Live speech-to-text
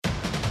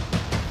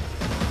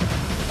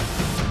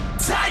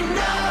Tighten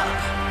up.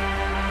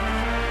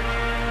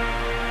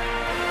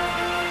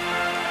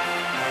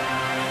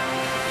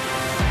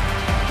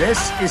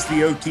 This is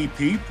the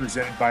OTP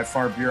presented by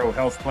Farm Bureau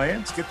Health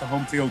Plans. Get the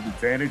home field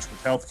advantage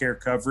with healthcare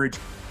coverage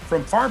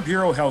from Farm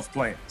Bureau Health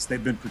Plans.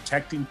 They've been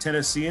protecting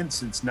Tennesseans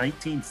since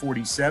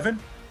 1947.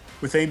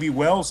 With Amy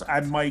Wells,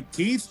 I'm Mike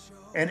Keith.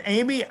 And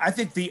Amy, I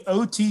think the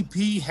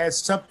OTP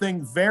has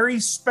something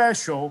very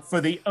special for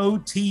the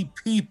OT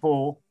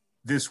people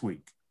this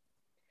week.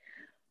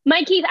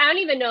 Mike Keith, I don't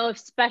even know if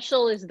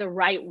special is the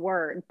right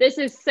word. This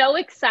is so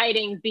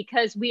exciting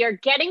because we are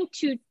getting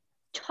to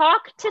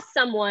talk to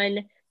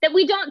someone that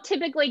we don't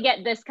typically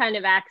get this kind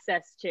of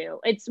access to.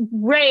 It's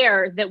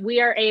rare that we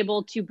are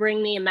able to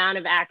bring the amount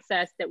of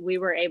access that we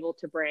were able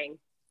to bring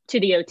to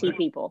the OT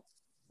people.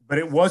 But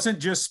it wasn't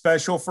just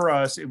special for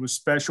us. It was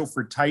special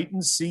for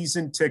Titans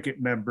season ticket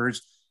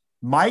members.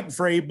 Mike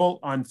Vrabel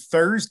on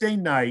Thursday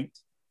night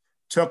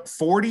took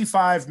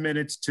 45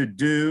 minutes to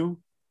do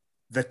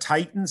the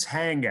Titans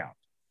Hangout.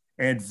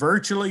 And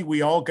virtually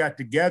we all got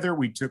together.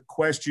 We took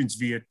questions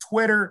via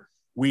Twitter.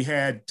 We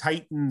had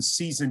Titans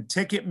season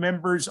ticket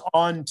members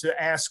on to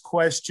ask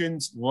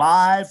questions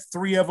live.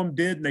 3 of them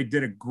did, and they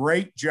did a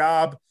great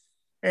job.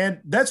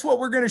 And that's what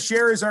we're going to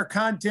share as our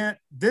content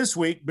this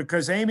week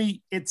because,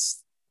 Amy,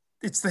 it's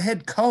the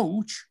head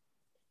coach.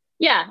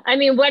 Yeah. I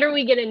mean, what are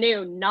we going to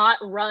do? Not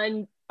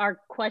run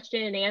our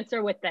question and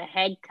answer with the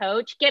head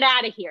coach? Get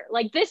out of here.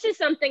 Like, this is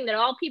something that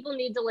all people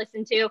need to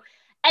listen to.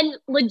 And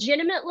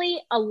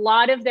legitimately, a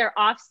lot of their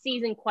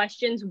off-season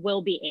questions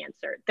will be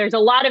answered. There's a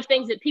lot of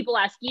things that people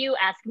ask you,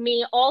 ask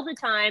me all the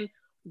time.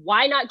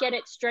 Why not get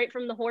it straight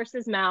from the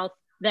horse's mouth,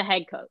 the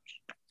head coach?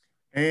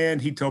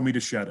 And he told me to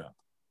shut up.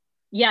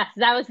 Yes,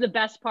 that was the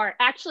best part.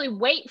 Actually,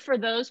 wait for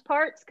those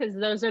parts because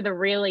those are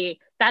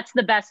that's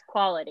the best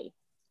quality.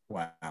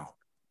 Wow.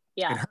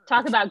 Yeah,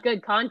 talk about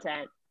good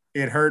content.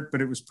 It hurt,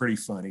 but it was pretty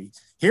funny.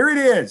 Here it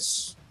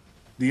is.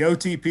 The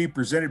OTP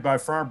presented by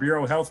Farm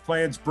Bureau Health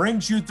Plans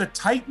brings you the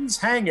Titans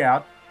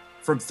Hangout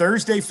from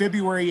Thursday,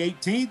 February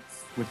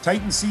 18th with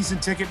Titans season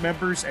ticket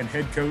members and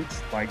head coach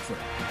Mike Vrabel.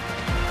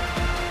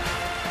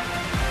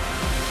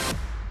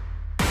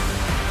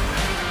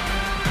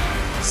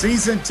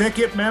 Season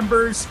ticket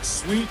members,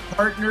 sweet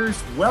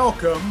partners,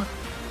 welcome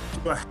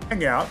to a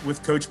hangout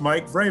with Coach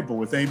Mike Vrabel.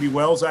 With Amy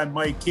Wells, I'm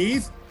Mike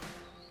Keith.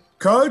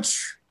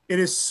 Coach, it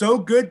is so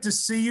good to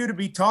see you, to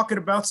be talking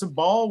about some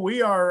ball.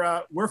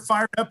 We're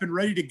fired up and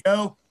ready to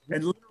go,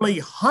 and literally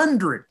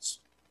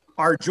hundreds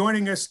are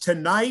joining us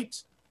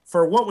tonight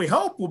for what we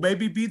hope will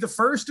maybe be the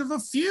first of a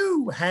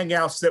few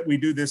hangouts that we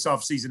do this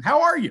offseason.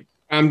 How are you?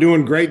 I'm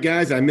doing great,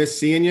 guys. I miss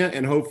seeing you,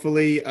 and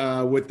hopefully,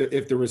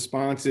 if the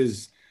response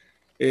is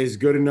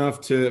good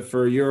enough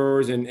for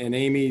yours and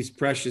Amy's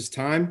precious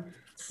time,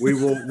 we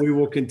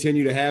will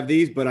continue to have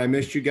these. But I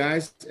missed you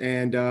guys,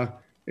 and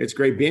it's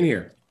great being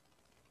here.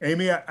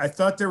 Amy, I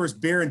thought there was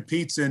beer and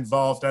pizza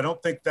involved. I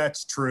don't think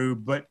that's true,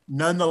 but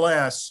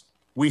nonetheless,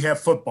 we have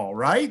football,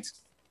 right?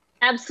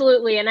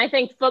 Absolutely. And I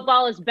think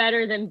football is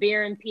better than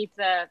beer and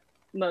pizza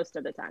most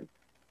of the time.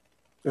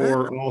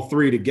 Or all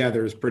three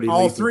together is pretty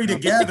All three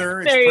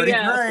together is pretty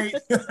great.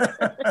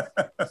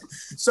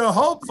 So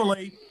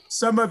hopefully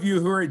some of you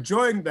who are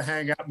enjoying the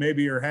hangout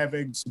maybe are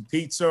having some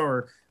pizza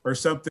or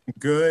something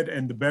good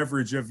and the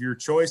beverage of your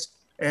choice.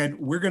 And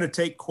we're going to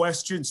take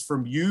questions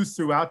from you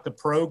throughout the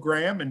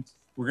program, and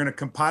we're going to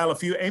compile a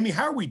few. Amy,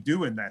 how are we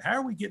doing that? How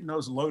are we getting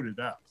those loaded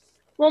up?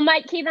 Well,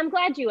 Mike Keith, I'm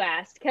glad you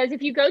asked, because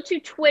if you go to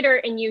Twitter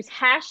and use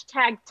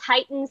hashtag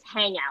Titans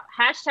Hangout,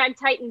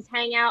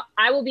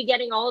 I will be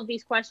getting all of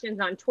these questions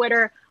on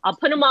Twitter. I'll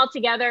put them all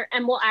together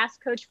and we'll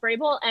ask Coach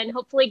Vrabel and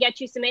hopefully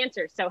get you some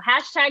answers. So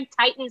hashtag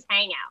Titans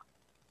Hangout.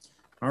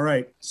 All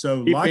right.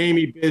 So keep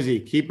Amy busy.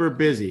 Keep her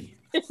busy.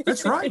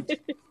 That's right.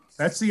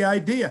 That's the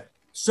idea.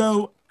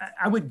 So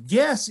I would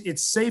guess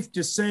it's safe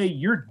to say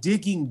you're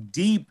digging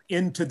deep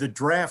into the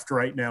draft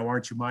right now,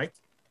 aren't you, Mike?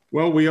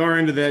 Well, we are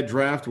into that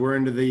draft. We're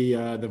into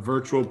the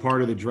virtual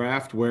part of the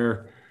draft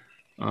where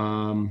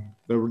the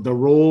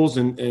roles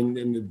and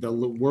the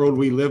world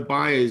we live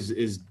by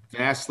is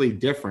vastly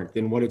different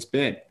than what it's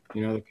been.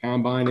 You know, the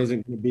combine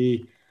isn't going to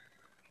be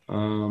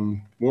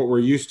what we're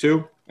used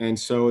to, and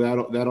so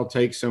that'll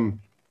take some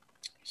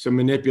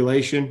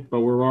manipulation. But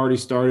we're already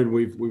started.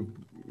 We've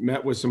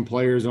met with some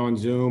players on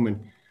Zoom,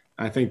 and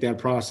I think that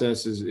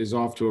process is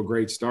off to a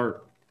great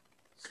start.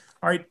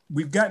 All right,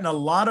 we've gotten a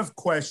lot of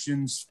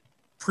questions,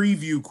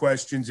 preview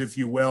questions, if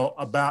you will,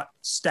 about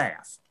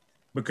staff,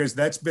 because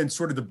that's been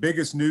sort of the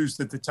biggest news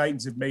that the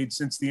Titans have made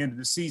since the end of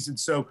the season.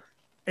 So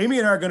Amy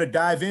and I are going to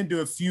dive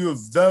into a few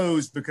of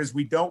those because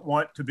we don't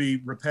want to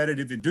be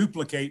repetitive and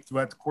duplicate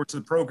throughout the course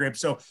of the program.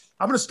 So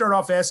I'm going to start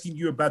off asking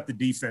you about the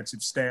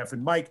defensive staff.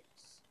 And Mike,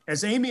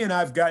 as Amy and I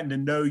have gotten to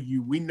know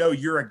you, we know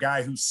you're a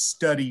guy who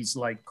studies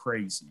like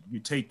crazy. You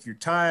take your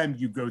time,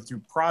 you go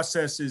through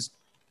processes.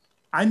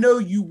 I know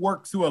you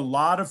worked through a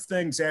lot of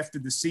things after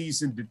the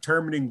season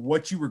determining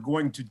what you were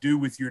going to do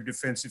with your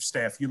defensive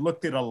staff. You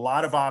looked at a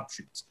lot of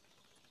options.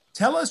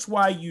 Tell us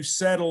why you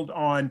settled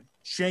on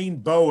Shane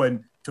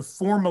Bowen to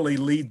formally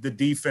lead the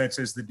defense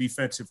as the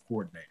defensive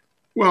coordinator?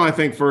 Well, I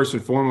think first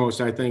and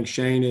foremost, I think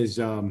Shane is,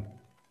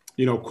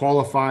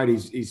 qualified.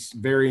 He's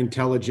very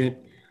intelligent.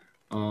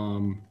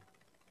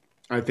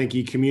 I think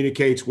he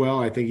communicates well.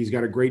 I think he's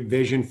got a great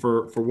vision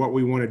for what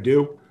we want to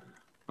do.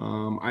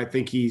 I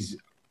think he's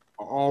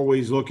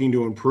always looking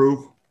to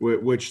improve,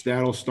 which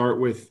that'll start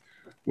with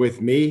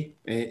me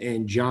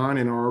and John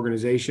and our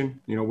organization.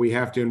 We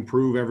have to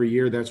improve every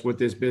year. That's what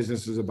this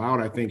business is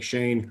about. I think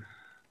Shane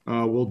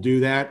will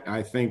do that.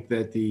 I think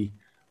that the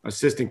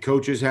assistant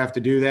coaches have to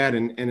do that.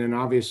 And then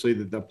obviously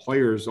the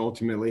players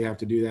ultimately have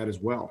to do that as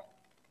well.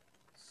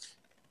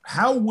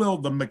 How will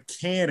the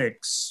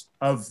mechanics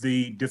of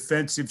the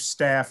defensive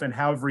staff and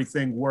how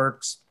everything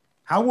works,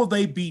 how will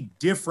they be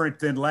different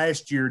than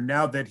last year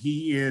now that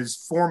he is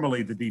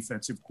formally the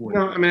defensive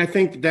coordinator? I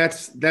think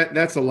that's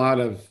a lot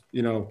of,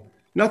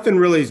 nothing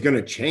really is going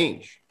to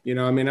change.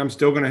 I'm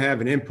still going to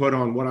have an input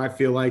on what I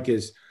feel like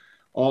is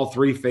all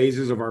three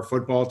phases of our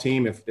football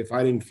team. If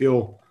I didn't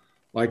feel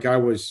like I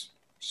was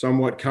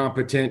somewhat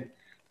competent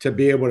to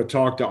be able to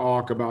talk to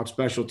Auk about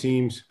special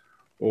teams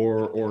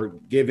or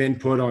give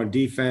input on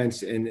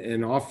defense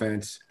and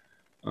offense,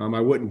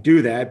 I wouldn't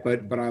do that.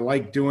 But I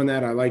like doing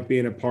that. I like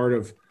being a part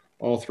of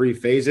all three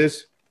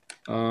phases,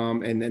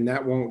 and then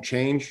that won't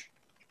change.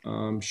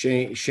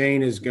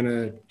 Shane is going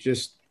to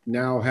just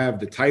now have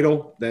the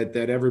title that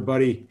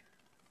everybody,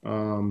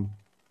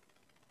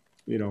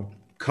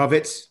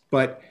 covets.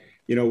 But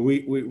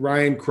we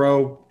Ryan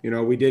Crow,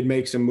 we did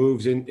make some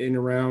moves in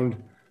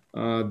around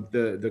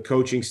the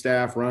coaching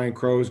staff. Ryan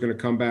Crow is going to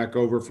come back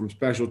over from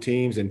special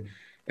teams and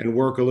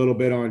work a little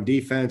bit on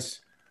defense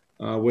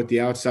with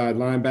the outside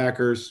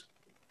linebackers.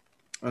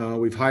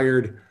 We've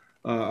hired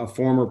a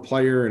former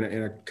player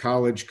and a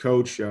college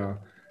coach,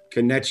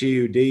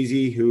 Kanechi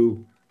Udeze,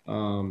 who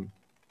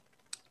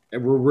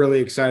we're really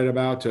excited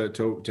about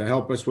to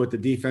help us with the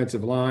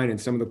defensive line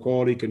and some of the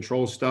quality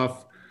control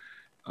stuff.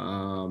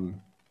 And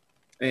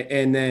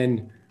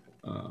then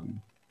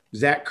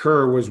Zach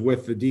Kerr was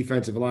with the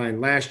defensive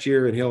line last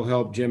year, and he'll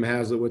help Jim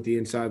Haslett with the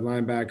inside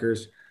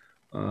linebackers.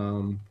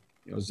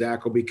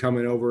 Zach will be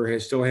coming over.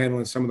 He's still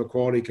handling some of the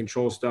quality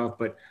control stuff,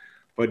 but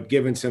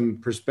giving some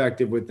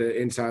perspective with the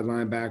inside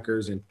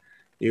linebackers. And,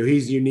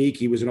 he's unique.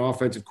 He was an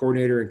offensive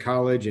coordinator in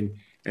college and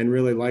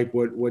really like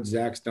what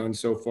Zach's done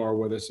so far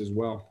with us as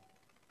well.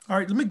 All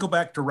right, let me go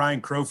back to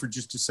Ryan Crow for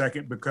just a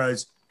second,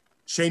 because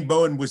Shane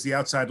Bowen was the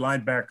outside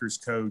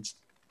linebackers coach.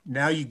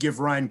 Now you give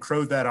Ryan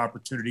Crow that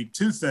opportunity.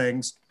 Two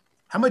things.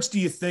 How much do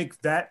you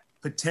think that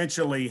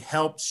potentially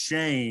helps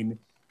Shane,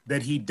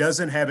 that he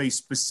doesn't have a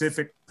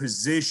specific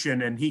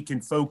position and he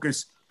can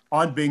focus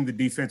on being the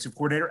defensive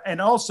coordinator? And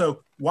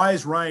also, why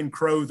is Ryan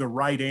Crow the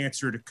right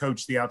answer to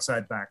coach the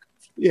outside backers?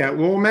 Yeah,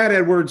 well, Matt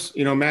Edwards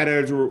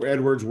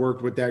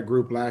worked with that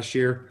group last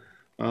year.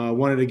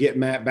 Wanted to get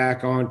Matt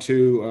back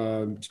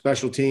onto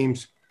special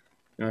teams.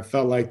 And I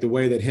felt like the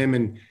way that him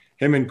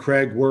and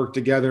Craig worked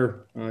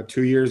together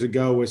 2 years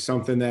ago was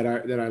something that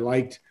I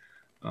liked.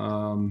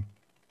 Ryan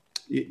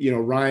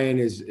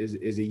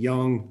is a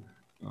young,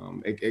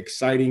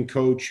 exciting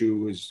coach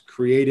who is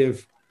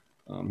creative,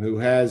 who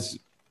has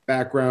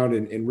background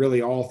in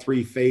really all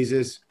three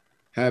phases,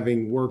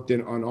 having worked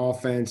on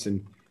offense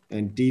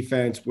and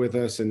defense with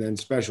us, and then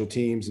special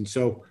teams. And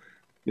so,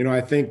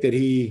 I think that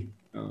he,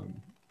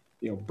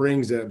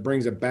 brings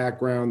a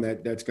background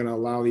that's going to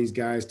allow these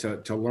guys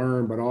to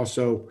learn, but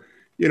also,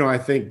 I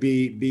think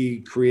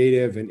be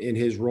creative in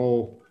his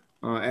role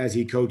as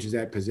he coaches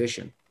that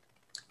position.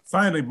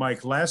 Finally,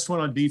 Mike, last one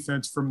on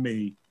defense from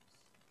me.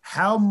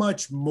 How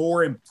much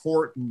more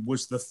important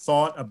was the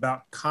thought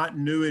about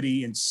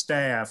continuity in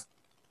staff,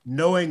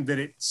 knowing that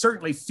it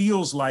certainly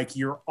feels like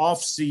your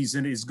off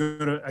season is going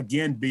to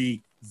again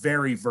be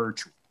very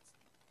virtual?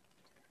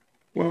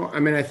 Well,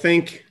 I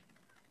think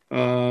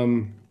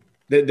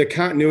the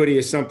continuity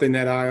is something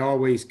that I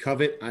always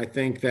covet. I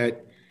think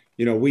that,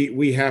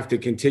 we have to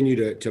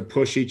continue to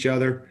push each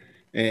other,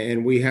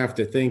 and we have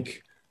to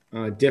think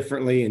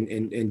differently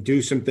and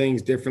do some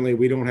things differently.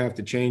 We don't have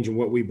to change in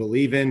what we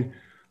believe in,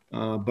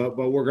 but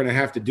we're going to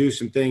have to do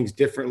some things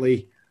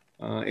differently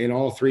in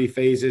all three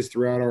phases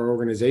throughout our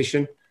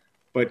organization.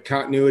 But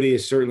continuity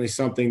is certainly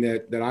something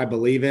that I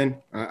believe in.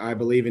 I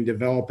believe in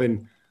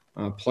developing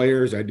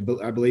players. I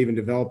believe in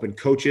developing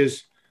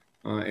coaches.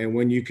 And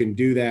when you can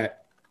do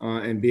that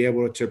and be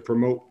able to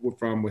promote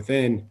from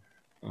within,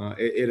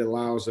 it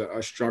allows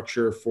a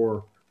structure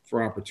for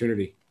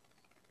opportunity.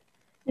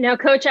 Now,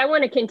 Coach, I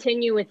want to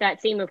continue with that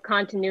theme of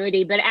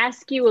continuity, but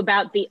ask you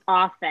about the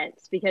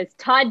offense, because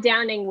Todd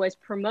Downing was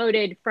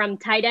promoted from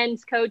tight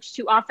ends coach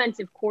to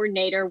offensive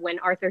coordinator when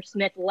Arthur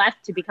Smith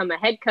left to become a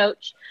head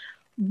coach.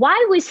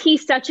 Why was he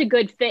such a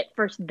good fit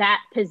for that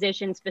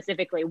position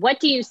specifically?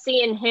 What do you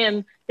see in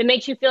him that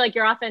makes you feel like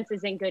your offense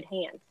is in good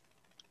hands?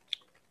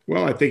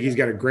 Well, I think he's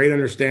got a great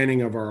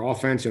understanding of our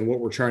offense and what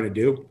we're trying to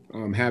do.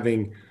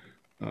 Having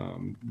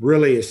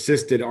really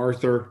assisted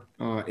Arthur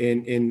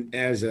in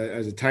as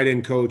a tight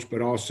end coach,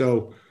 but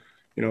also,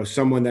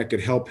 someone that could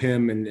help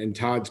him. And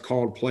Todd's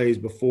called plays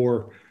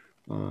before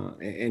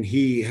and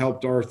he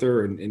helped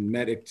Arthur and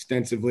met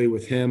extensively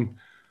with him.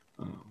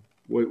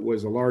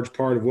 Was a large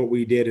part of what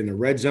we did in the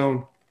red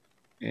zone,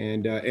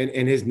 and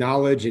his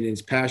knowledge and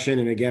his passion.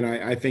 And again,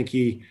 I think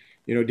he,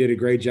 did a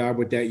great job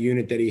with that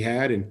unit that he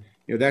had. And,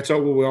 that's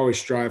all we always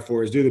strive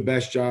for, is do the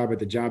best job at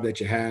the job that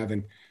you have.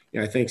 And,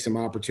 I think some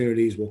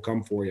opportunities will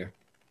come for you.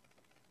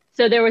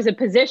 So there was a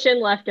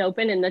position left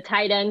open in the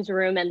tight ends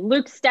room, and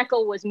Luke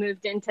Steckel was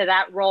moved into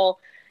that role.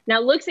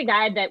 Now, Luke's a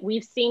guy that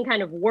we've seen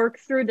kind of work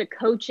through the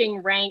coaching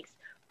ranks.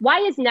 Why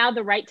is now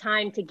the right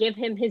time to give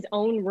him his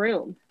own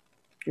room?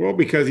 Well,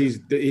 because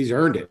he's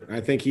earned it. I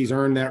think he's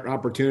earned that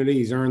opportunity.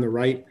 He's earned the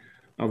right.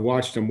 I've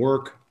watched him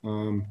work.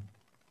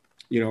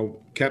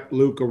 Kept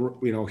Luke,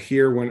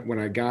 here when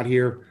I got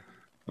here.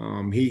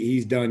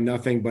 He's done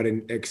nothing but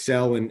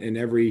excel in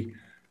every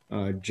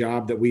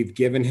job that we've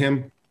given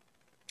him.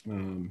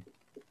 And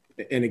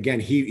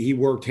again, he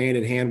worked hand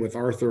in hand with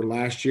Arthur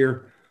last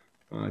year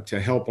to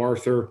help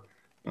Arthur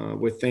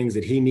with things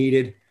that he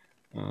needed.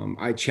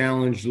 I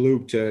challenged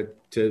Luke to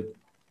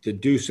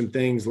do some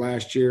things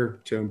last year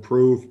to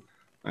improve.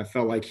 I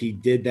felt like he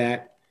did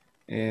that.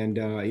 And,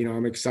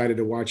 I'm excited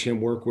to watch him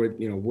work with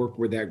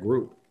that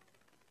group.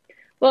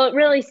 Well, it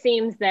really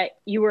seems that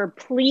you were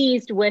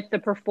pleased with the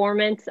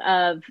performance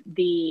of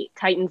the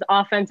Titans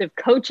offensive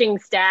coaching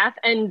staff,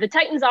 and the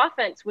Titans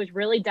offense was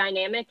really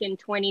dynamic in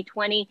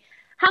 2020.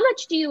 How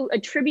much do you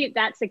attribute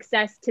that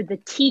success to the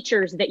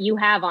teachers that you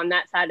have on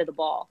that side of the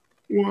ball?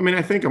 Well,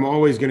 I think I'm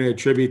always going to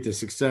attribute the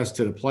success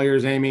to the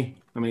players, Amy.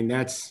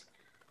 That's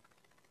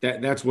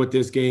what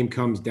this game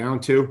comes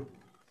down to.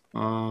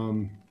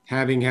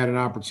 Having had an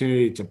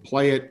opportunity to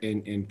play it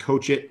and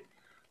coach it.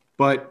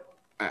 But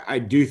I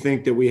do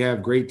think that we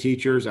have great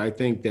teachers. I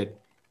think that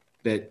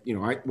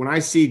when I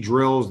see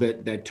drills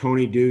that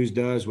Tony Dews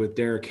does with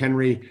Derrick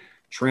Henry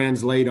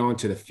translate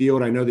onto the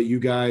field, I know that you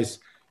guys,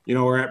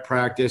 are at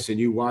practice and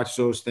you watch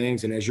those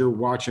things. And as you're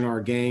watching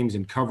our games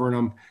and covering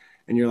them,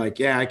 and you're like,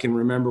 yeah, I can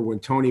remember when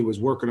Tony was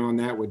working on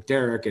that with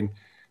Derrick. And,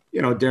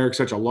 Derrick's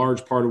such a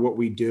large part of what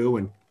we do.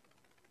 And,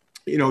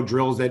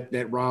 drills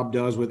that Rob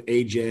does with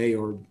AJ,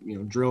 or,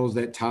 drills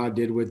that Todd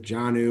did with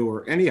Jonnu,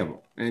 or any of them.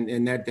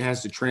 And that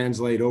has to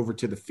translate over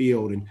to the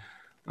field. And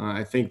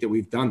I think that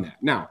we've done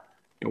that. Now,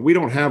 we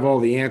don't have all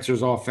the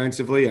answers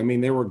offensively.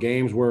 There were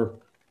games where,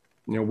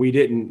 we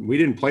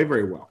didn't play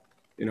very well,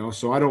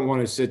 so I don't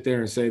want to sit there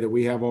and say that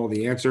we have all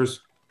the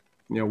answers.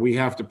 We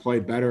have to play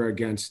better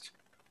against,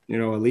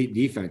 elite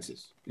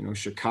defenses,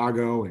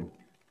 Chicago and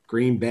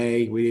Green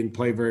Bay. We didn't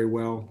play very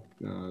well.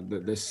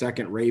 The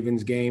second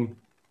Ravens game,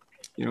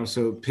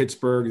 so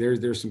Pittsburgh,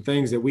 there's some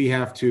things that we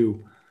have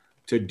to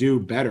do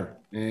better.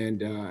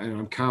 And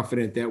I'm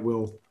confident that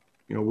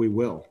we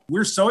will.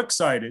 We're so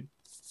excited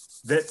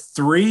that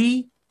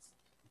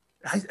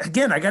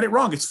I got it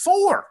wrong. It's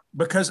 4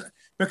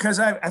 because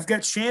I've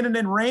got Shannon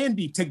and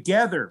Randy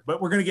together,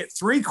 but we're going to get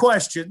 3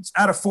 questions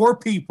out of 4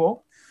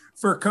 people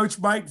for Coach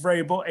Mike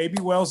Vrabel.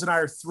 A.B. Wells and I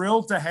are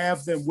thrilled to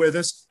have them with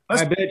us.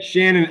 I bet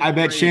Shannon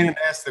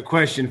asked the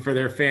question for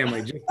their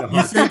family. Just a hunch.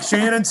 You think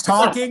Shannon's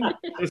talking?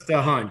 Just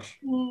a hunch.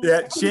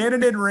 Yeah,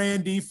 Shannon and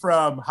Randy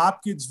from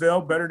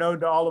Hopkinsville, better known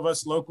to all of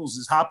us locals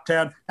as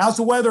Hoptown. How's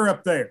the weather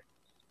up there?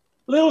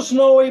 A little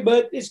snowy,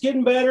 but it's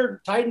getting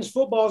better. Titans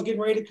football is getting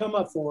ready to come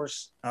up for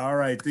us. All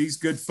right, these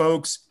good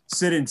folks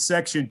sit in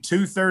section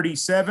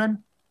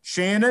 237.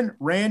 Shannon,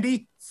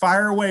 Randy,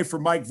 fire away for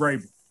Mike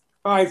Vrabel.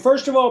 All right,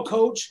 first of all,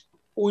 Coach,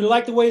 we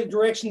like the way the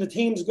direction the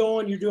team's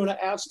going. You're doing an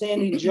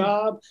outstanding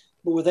job.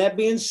 But with that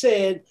being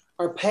said,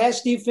 our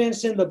pass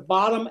defense in the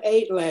bottom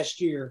 8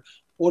 last year.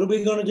 What are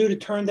we going to do to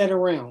turn that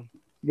around?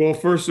 Well,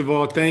 first of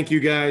all, thank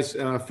you guys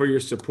for your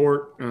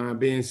support,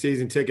 being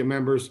season ticket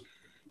members.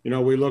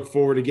 We look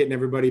forward to getting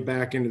everybody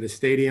back into the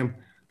stadium,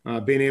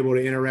 being able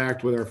to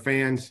interact with our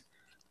fans.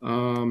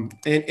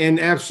 And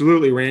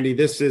absolutely, Randy,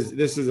 this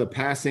is a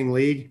passing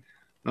league.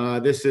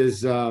 This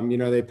is,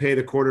 they pay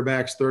the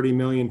quarterbacks $30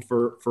 million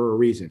for a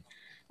reason.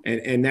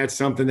 And that's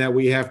something that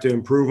we have to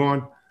improve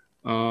on.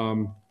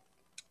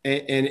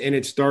 And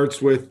it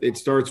starts with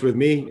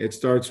me. It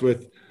starts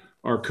with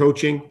our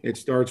coaching. It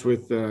starts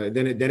with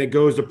then it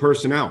goes to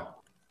personnel.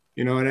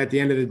 And at the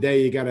end of the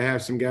day, you got to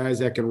have some guys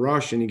that can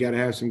rush, and you got to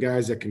have some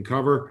guys that can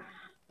cover.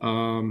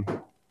 And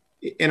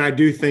I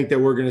do think that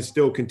we're going to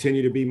still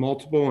continue to be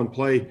multiple and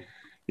play,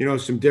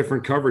 some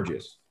different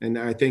coverages. And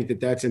I think that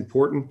that's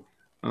important.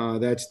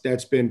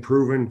 That's been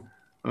proven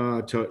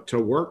to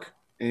work.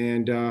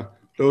 And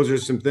those are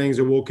some things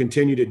that we'll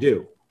continue to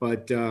do.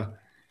 But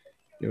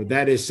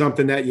that is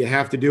something that you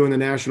have to do in the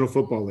National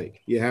Football League.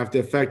 You have to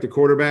affect the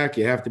quarterback.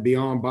 You have to be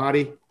on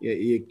body.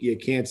 You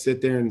can't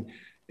sit there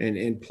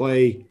and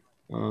play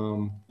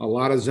a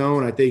lot of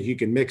zone. I think you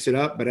can mix it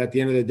up, but at the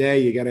end of the day,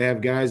 you got to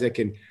have guys that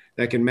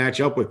can match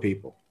up with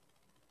people.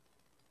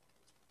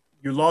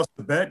 You lost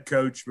the bet,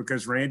 Coach,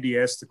 because Randy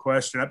asked the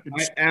question. I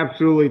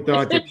absolutely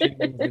thought that she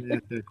was going to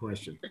ask that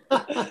question.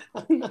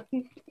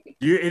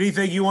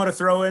 Anything you want to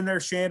throw in there,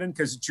 Shannon?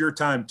 Because it's your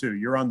time too.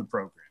 You're on the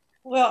program.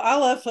 Well, I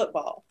love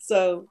football.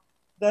 So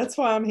That's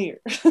why I'm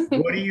here.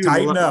 What do you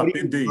Tighten up, what do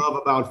you indeed. love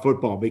about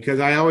football? Because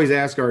I always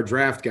ask our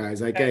draft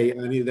guys, like, hey, I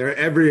mean,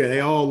 they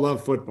all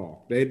love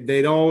football.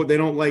 They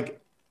don't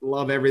like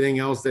love everything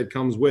else that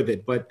comes with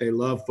it, but they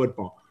love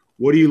football.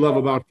 What do you love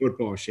about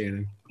football,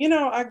 Shannon? You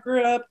know, I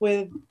grew up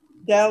with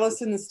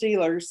Dallas and the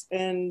Steelers,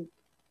 and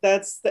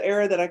that's the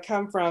era that I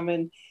come from.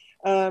 And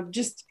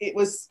just it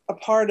was a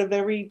part of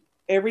every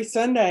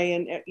Sunday,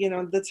 and you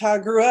know, that's how I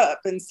grew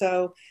up. And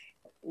so,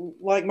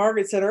 like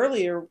Margaret said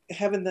earlier,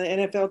 having the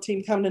NFL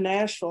team come to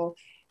Nashville,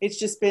 it's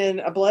just been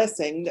a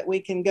blessing that we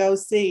can go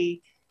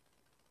see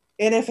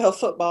NFL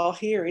football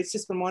here. It's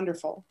just been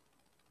wonderful.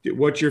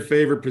 What's your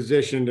favorite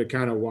position to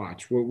kind of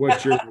watch?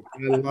 What's your? I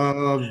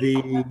love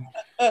the.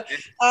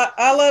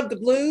 I love the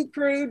Blue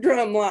Crew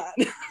drum line.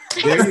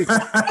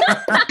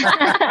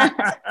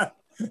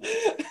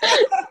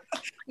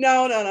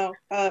 No.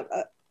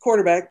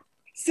 Quarterback,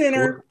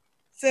 center.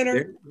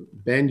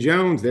 Ben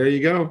Jones. There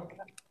you go.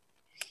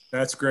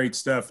 That's great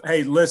stuff.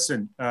 Hey,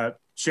 listen,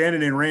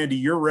 Shannon and Randy,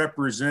 you're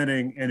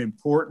representing an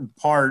important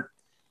part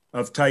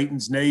of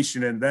Titans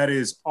Nation, and that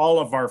is all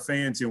of our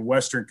fans in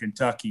Western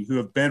Kentucky who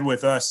have been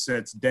with us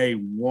since day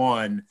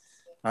one.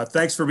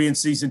 Thanks for being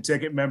season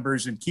ticket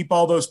members, and keep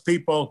all those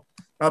people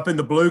up in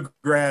the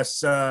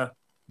bluegrass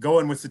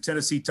going with the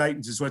Tennessee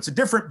Titans as well. It's a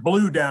different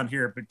blue down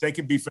here, but they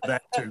can be for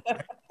that too.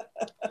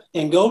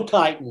 And go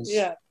Titans.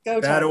 Yeah,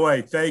 go Titans. That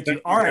away. Thank you.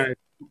 All right,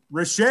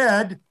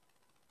 Rashad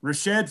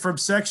from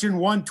Section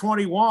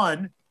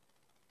 121,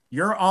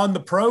 you're on the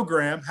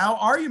program. How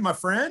are you, my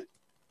friend?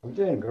 I'm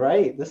doing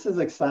great. This is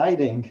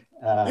exciting.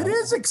 It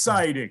is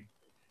exciting.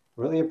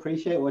 Really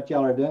appreciate what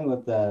y'all are doing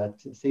with the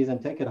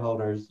season ticket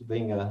holders,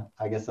 being a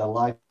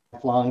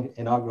lifelong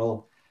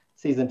inaugural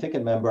season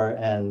ticket member.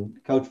 And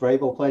Coach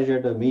Vrabel,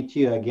 pleasure to meet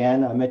you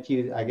again. I met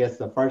you, I guess,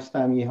 the first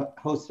time you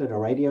hosted a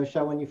radio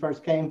show when you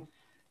first came.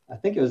 I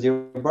think it was your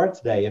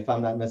birthday, if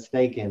I'm not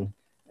mistaken,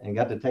 and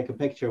got to take a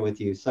picture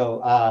with you.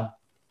 So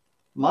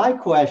my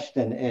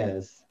question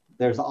is,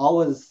 there's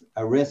always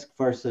a risk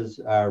versus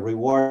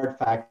reward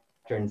factor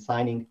in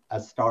signing a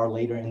star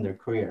later in their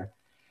career.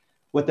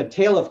 With the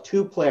tale of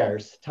two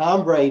players,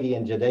 Tom Brady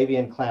and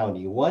Jadeveon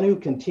Clowney, one who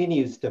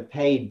continues to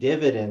pay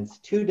dividends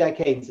 2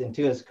 decades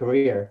into his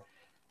career,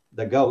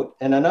 the GOAT,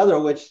 and another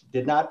which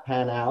did not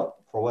pan out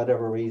for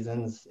whatever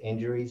reasons,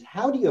 injuries.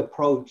 How do you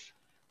approach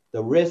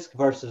the risk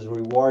versus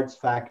rewards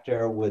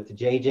factor with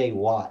J.J.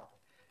 Watt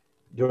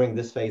during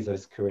this phase of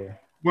his career?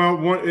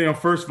 Well,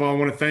 first of all, I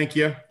want to thank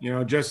you.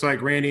 Just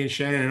like Randy and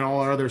Shannon and all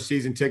our other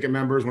season ticket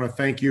members, I want to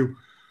thank you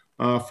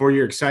for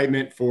your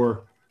excitement,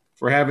 for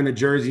having the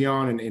jersey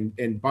on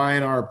and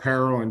buying our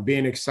apparel and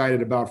being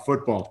excited about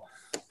football.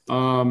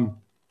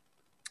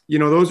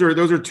 Those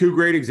are two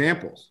great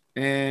examples.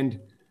 And,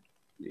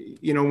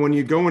 when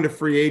you go into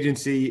free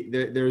agency,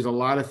 there's a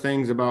lot of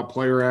things about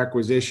player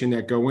acquisition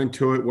that go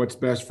into it. What's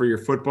best for your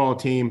football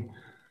team.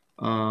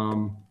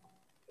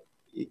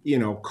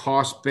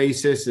 Cost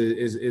basis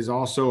is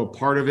also a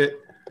part of it.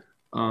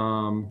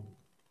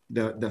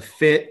 The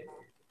fit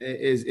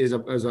is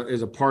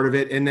a part of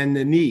it, and then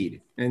the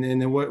need, and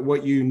then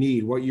what you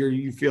need, what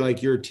you feel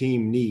like your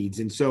team needs.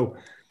 And so,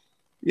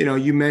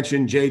 you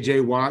mentioned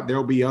J.J. Watt.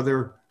 There'll be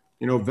other,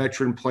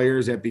 veteran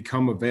players that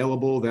become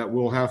available that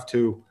we'll have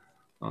to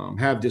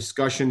have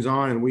discussions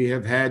on, and we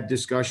have had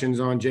discussions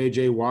on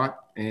J.J. Watt,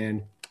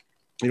 and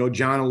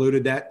John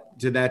alluded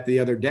to that the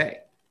other day.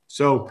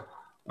 So,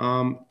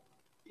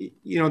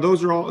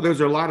 those are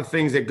a lot of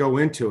things that go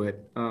into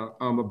it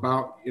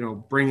about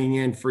bringing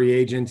in free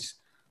agents.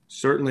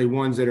 Certainly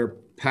ones that are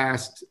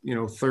past,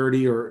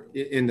 30 or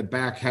in the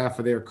back half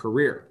of their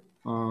career.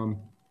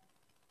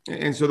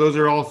 And so those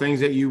are all things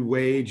that you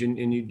wage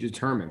and you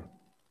determine.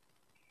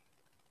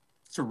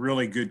 It's a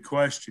really good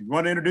question. You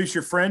want to introduce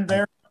your friend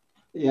there?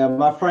 Yeah,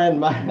 my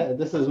friend,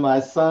 this is my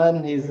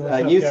son. He's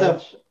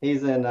Yusuf.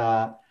 He's in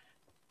at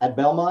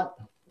Belmont.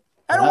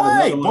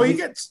 Hey, boy, you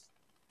get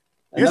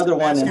another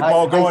one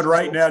basketball going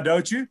right now,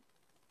 don't you?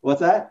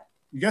 What's that?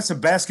 You got some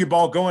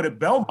basketball going at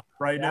Belmont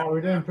right now.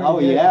 We're doing pretty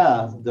good.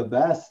 Yeah, the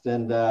best.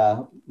 And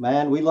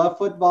man, we love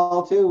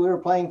football too. We were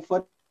playing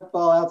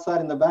football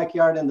outside in the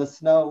backyard in the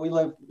snow. We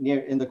live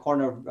in the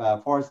corner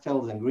of Forest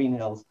Hills and Green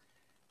Hills,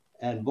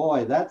 and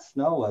boy, that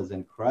snow was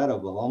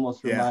incredible.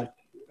 Almost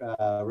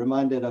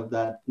reminded of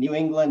that New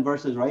England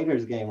versus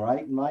Raiders game,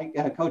 right, Mike?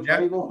 Coach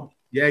Vrabel?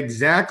 Yeah,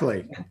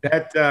 exactly.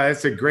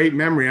 That's a great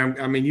memory.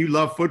 I mean, you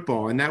love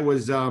football, and that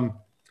was, the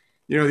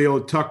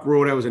old tuck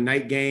rule. That was a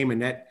night game,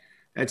 and that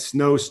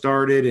snow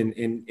started,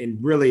 and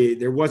really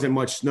there wasn't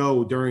much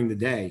snow during the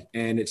day,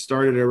 and it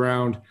started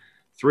around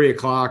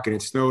 3:00, and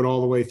it snowed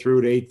all the way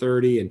through to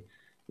 8:30, and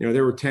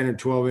there were 10 or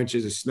 12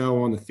 inches of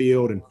snow on the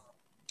field, and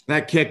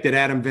that kick that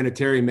Adam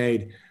Vinatieri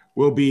made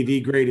will be the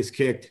greatest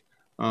kick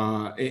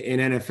in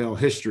NFL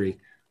history.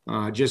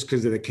 Just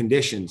because of the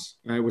conditions.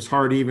 It was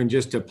hard even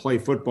just to play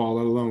football,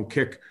 let alone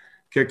kick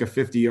a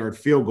 50-yard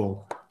field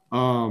goal.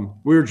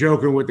 We were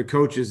joking with the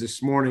coaches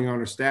this morning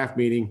on a staff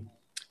meeting.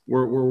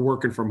 We're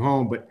working from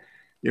home, but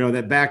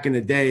that back in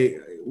the day,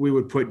 we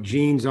would put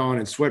jeans on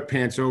and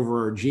sweatpants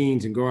over our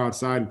jeans and go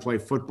outside and play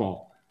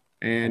football.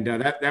 And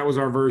that was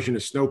our version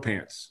of snow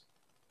pants.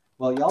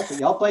 Well,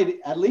 y'all played,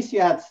 at least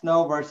you had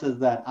snow versus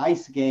that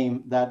ice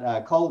game,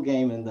 that cold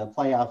game in the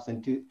playoffs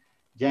in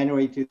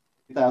January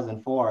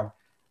 2004.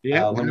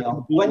 Yeah,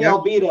 when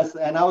y'all beat us,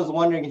 and I was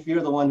wondering if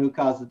you're the one who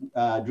caused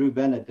Drew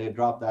Bennett to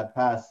drop that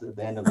pass at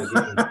the end of the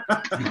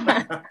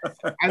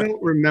game. I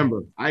don't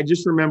remember. I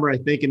just remember, I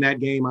think in that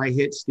game, I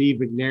hit Steve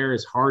McNair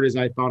as hard as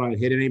I thought I'd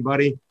hit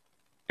anybody.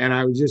 And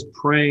I was just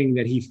praying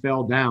that he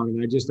fell down.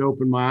 And I just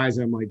opened my eyes.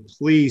 And I'm like,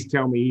 please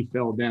tell me he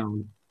fell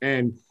down.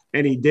 And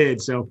he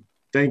did. So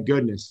thank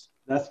goodness.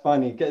 That's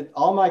funny. 'Cause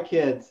all my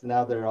kids,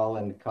 now they're all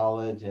in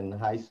college and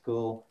high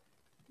school,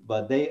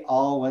 but they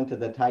all went to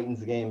the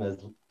Titans game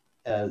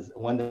as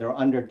when they're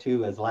under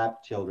 2 as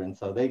lap children.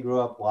 So they grew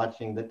up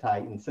watching the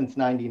Titans since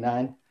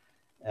 '99.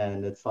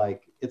 And it's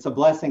like, it's a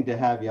blessing to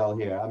have y'all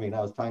here. I mean, I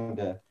was talking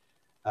to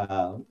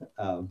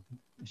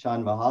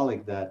Sean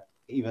Mahalik that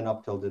even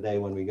up till today,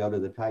 when we go to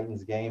the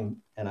Titans game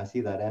and I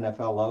see that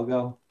NFL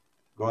logo,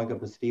 growing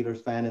up a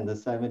Steelers fan in the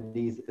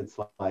 '70s, it's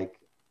like,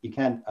 you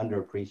can't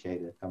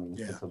underappreciate it. I mean,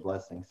 It's a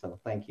blessing. So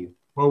thank you.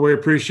 Well, we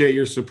appreciate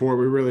your support.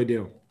 We really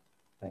do.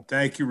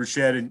 Thank you,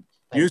 Rashad. And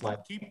you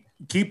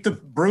keep the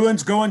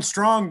Bruins going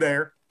strong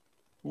there.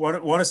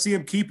 Want to see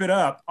them keep it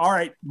up. All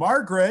right,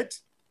 Margaret.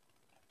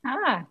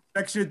 Hi.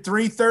 Section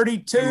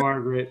 332. Hey,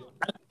 Margaret.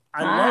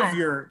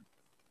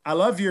 I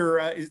love your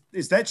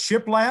is that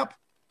shiplap?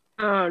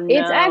 Oh, no.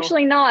 It's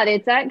actually not.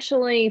 It's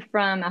actually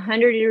from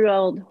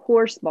 100-year-old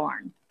horse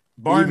barn.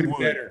 Barnwood.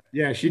 Better.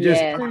 Yeah, she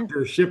just popped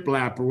her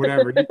shiplap or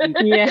whatever.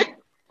 Yeah.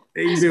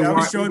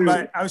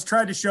 I was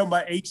trying to show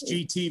my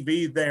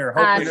HGTV there.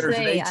 Hopefully there's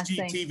an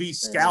HGTV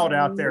scout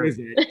out there. Is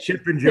it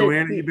Chip and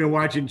Joanna? You've been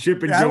watching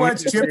Chip and Joanna? I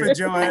watch Chip and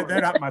Joanna.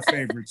 They're not my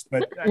favorites,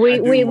 but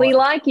we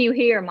like you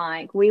here,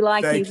 Mike. We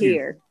like you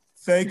here.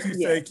 Thank you.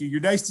 Thank you.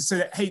 You're nice to say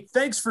that. Hey,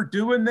 thanks for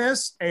doing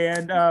this.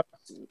 And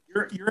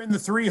you're in the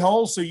 3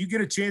 holes, so you get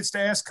a chance to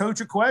ask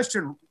Coach a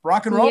question.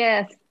 Rock and roll.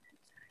 Yes.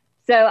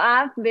 So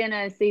I've been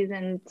a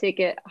season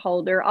ticket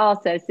holder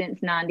also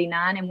since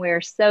 '99, and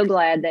we're so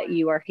glad that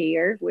you are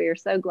here. We're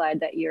so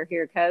glad that you're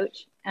here,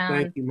 Coach.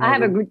 Thank you,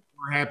 Margaret.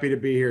 We're happy to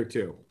be here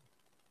too.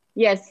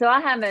 Yes, so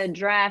I have a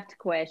draft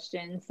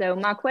question. So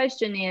my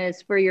question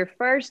is, for your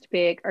first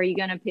pick, are you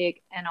going to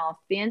pick an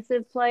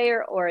offensive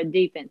player or a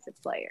defensive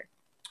player?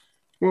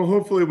 Well,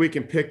 hopefully we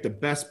can pick the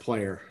best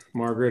player,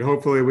 Margaret.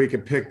 Hopefully we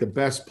can pick the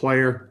best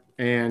player,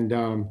 and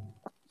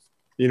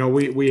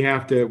we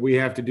have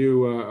to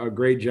do a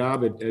great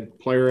job at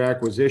player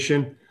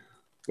acquisition,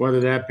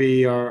 whether that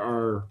be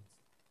our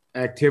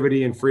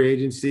activity in free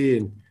agency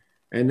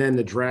and then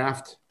the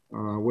draft,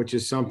 which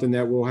is something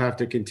that we'll have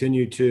to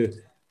continue to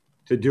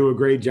do a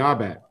great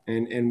job at.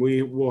 And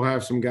we will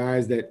have some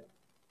guys that,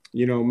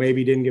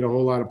 maybe didn't get a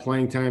whole lot of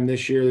playing time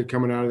this year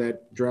coming out of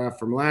that draft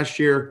from last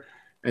year.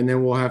 And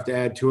then we'll have to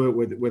add to it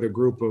with a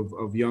group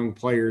of young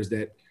players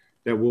that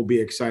we'll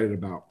be excited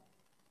about.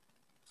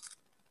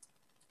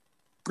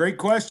 Great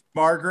question,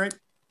 Margaret.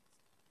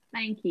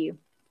 Thank you.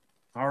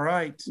 All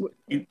right.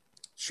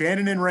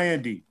 Shannon and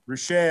Randy,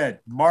 Rashad,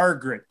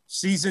 Margaret,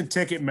 season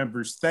ticket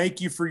members,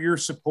 thank you for your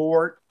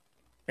support.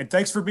 And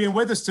thanks for being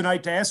with us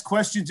tonight to ask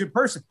questions in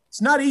person.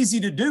 It's not easy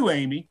to do,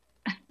 Amy.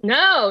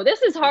 No,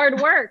 this is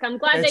hard work. I'm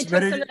glad they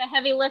took some of the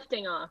heavy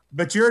lifting off.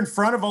 But you're in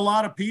front of a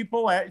lot of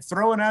people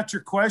throwing out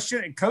your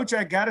question. And, Coach,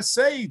 I got to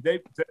say,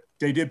 they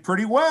did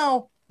pretty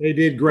well. They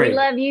did great. We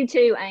love you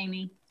too,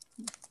 Amy.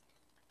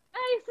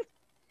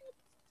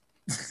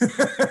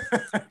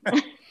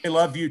 I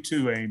love you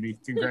too, Amy.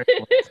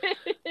 Congratulations.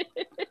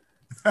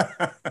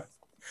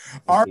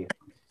 All right.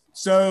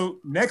 So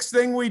next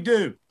thing we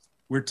do,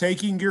 we're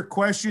taking your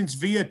questions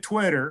via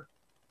Twitter,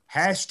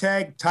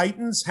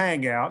 #Titans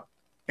Hangout.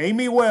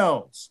 Amy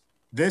Wells,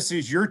 this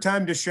is your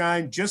time to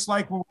shine, just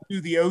like when we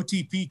do the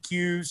OTP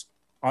Qs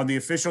on the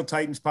official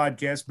Titans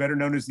podcast, better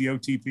known as the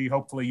OTP.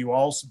 Hopefully you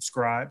all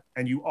subscribe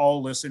and you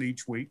all listen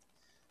each week.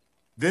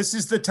 This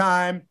is the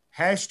time.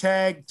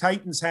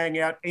 #Titans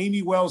Hangout.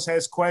 Amy Wells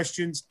has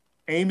questions.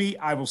 Amy,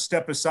 I will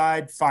step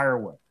aside. Fire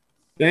away.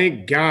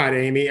 Thank God,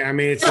 Amy. I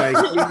mean, it's like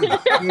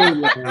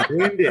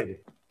winded.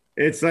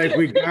 It's like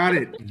we got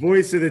it.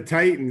 Voice of the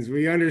Titans.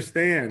 We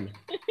understand.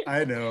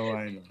 I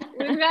know.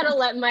 We've got to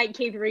let Mike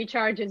Keith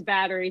recharge his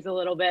batteries a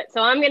little bit.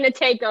 So I'm going to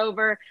take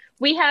over.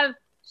 We have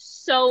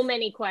so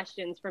many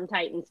questions from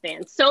Titans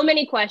fans. So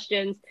many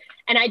questions.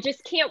 And I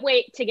just can't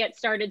wait to get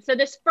started. So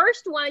this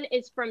first one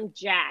is from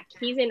Jack.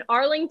 He's in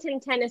Arlington,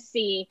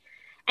 Tennessee.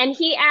 And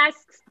he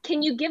asks,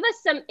 can you give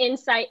us some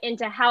insight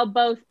into how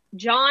both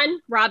John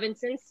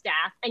Robinson's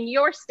staff and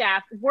your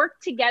staff work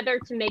together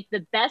to make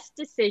the best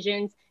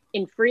decisions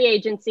in free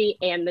agency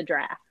and the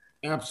draft?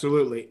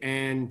 Absolutely.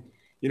 And,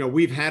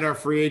 we've had our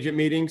free agent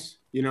meetings,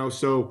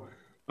 so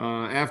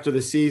after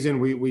the season,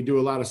 we do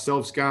a lot of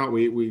self-scout.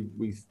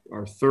 We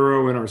are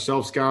thorough in our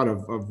self-scout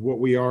of what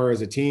we are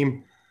as a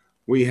team.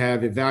 We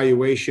have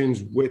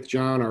evaluations with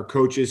John. Our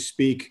coaches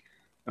speak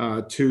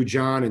to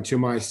John and to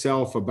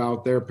myself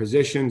about their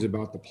positions,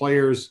 about the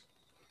players,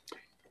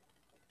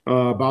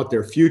 about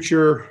their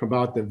future,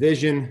 about the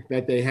vision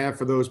that they have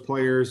for those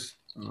players.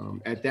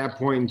 At that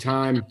point in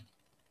time,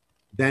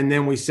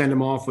 then we send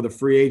them off with a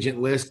free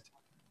agent list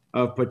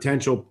of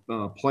potential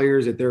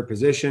players at their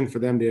position for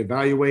them to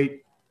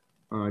evaluate.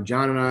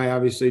 John and I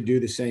obviously do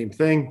the same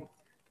thing.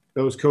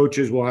 Those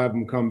coaches will have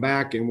them come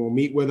back and we'll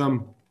meet with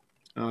them.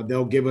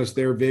 They'll give us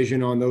their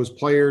vision on those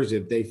players.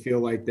 If they feel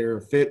like they're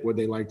a fit, would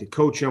they like to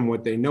coach them,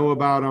 what they know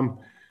about them.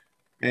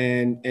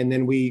 And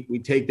then we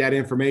take that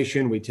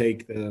information, we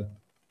take the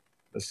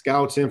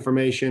scouts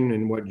information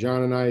and what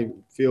John and I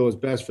feel is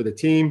best for the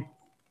team,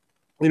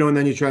 and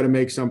then you try to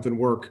make something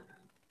work,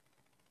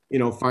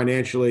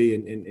 financially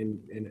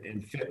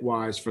and fit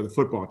wise for the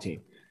football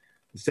team.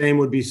 The same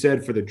would be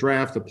said for the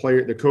draft.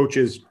 The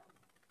coaches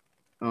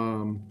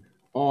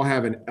all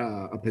have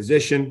a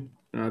position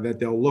that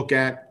they'll look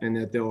at and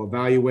that they'll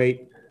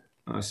evaluate.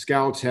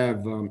 Scouts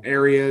have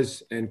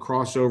areas and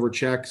crossover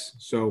checks.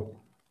 So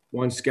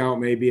one scout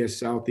may be a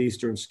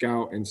Southeastern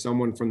scout and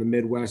someone from the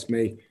Midwest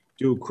may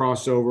do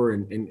crossover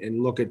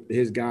and look at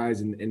his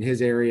guys in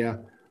his area.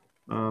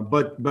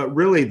 But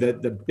really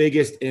the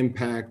biggest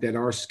impact that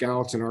our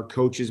scouts and our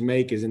coaches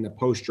make is in the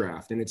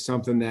post-draft. And it's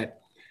something that,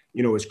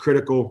 is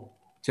critical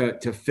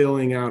to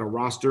filling out a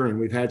roster. And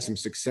we've had some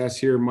success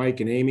here, Mike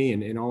and Amy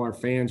and all our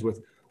fans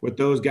with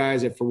those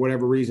guys that for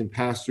whatever reason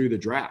pass through the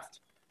draft.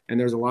 And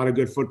there's a lot of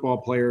good football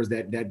players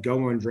that go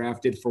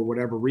undrafted for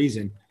whatever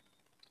reason.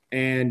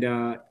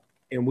 And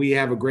we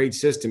have a great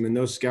system, and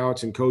those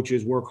scouts and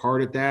coaches work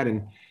hard at that.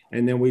 And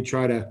then we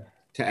try to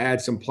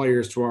add some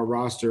players to our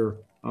roster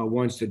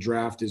once the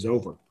draft is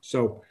over.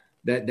 So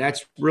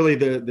that's really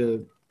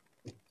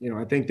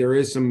I think there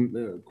is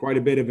some quite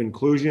a bit of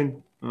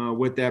inclusion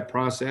with that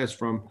process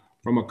from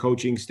a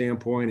coaching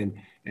standpoint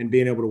and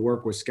being able to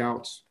work with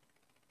scouts.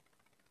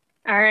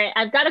 All right.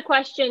 I've got a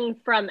question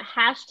from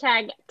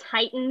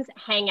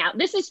 #TitansHangout.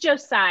 This is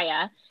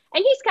Josiah,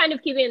 and he's kind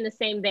of keeping in the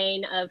same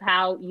vein of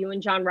how you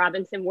and John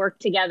Robinson work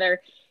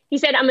together. He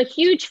said, I'm a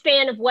huge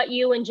fan of what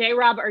you and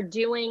J-Rob are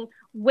doing.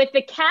 With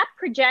the cap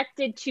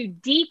projected to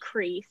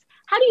decrease,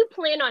 how do you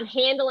plan on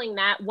handling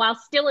that while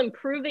still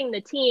improving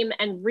the team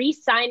and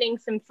re-signing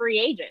some free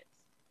agents?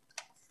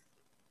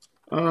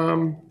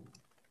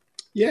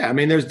 Yeah, I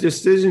mean, there's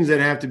decisions that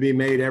have to be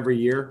made every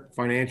year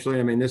financially.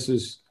 I mean, this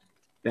is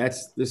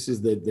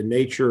the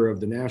nature of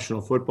the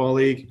National Football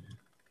League.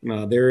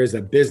 There is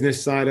a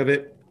business side of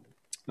it,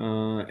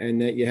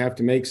 and that you have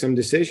to make some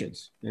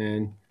decisions.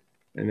 And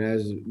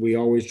as we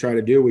always try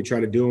to do, we try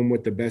to do them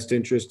with the best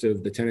interest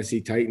of the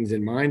Tennessee Titans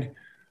in mind.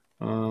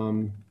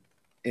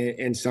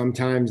 And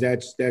sometimes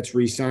that's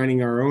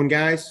re-signing our own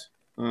guys.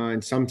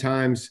 And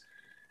sometimes,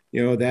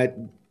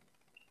 that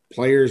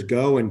players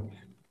go and,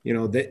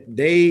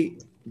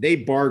 they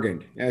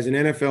bargained as an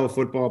NFL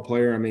football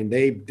player. I mean,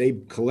 they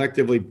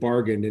collectively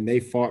bargained and they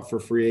fought for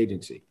free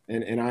agency.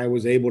 And I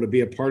was able to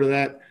be a part of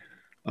that.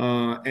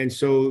 And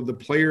so the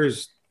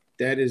players,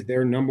 that is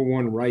their number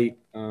one right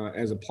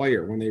as a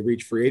player when they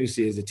reach free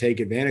agency is to take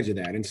advantage of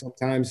that. And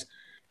sometimes,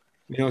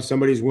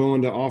 somebody's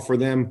willing to offer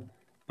them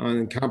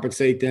and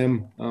compensate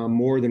them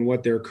more than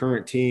what their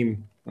current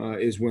team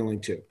is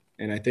willing to.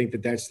 And I think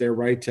that that's their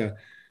right to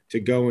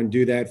go and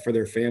do that for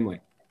their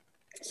family.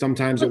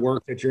 Sometimes it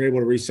works that you're able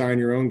to re-sign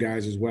your own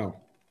guys as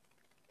well.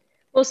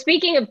 Well,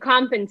 speaking of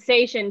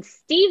compensation,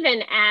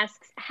 Steven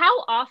asks,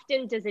 how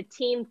often does a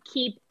team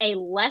keep a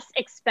less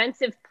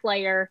expensive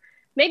player,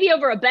 maybe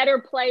over a better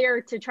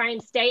player, to try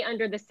and stay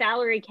under the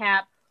salary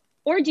cap?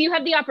 Or do you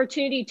have the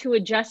opportunity to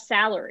adjust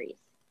salaries?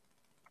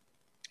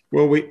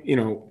 Well,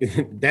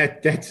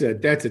 that's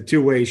a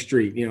two-way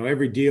street.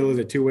 Every deal is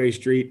a two-way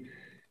street.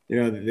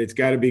 It's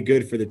got to be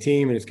good for the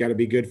team and it's got to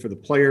be good for the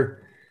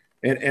player.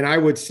 And I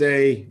would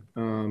say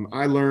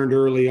I learned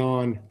early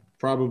on,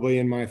 probably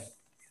in my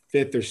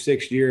 5th or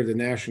 6th year of the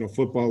National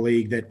Football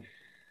League, that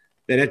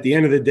at the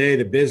end of the day,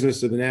 the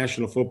business of the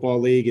National Football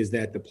League is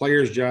that the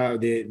player's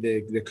job,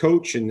 the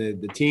coach and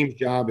the team's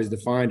job is to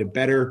find a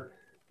better,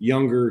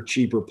 younger,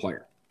 cheaper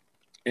player.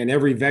 And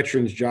every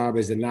veteran's job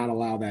is to not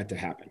allow that to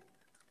happen.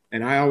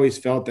 And I always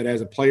felt that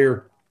as a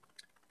player,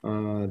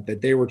 that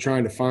they were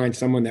trying to find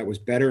someone that was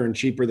better and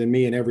cheaper than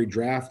me in every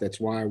draft.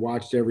 That's why I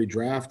watched every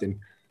draft and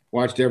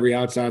watched every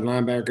outside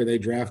linebacker they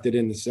drafted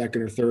in the 2nd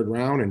or 3rd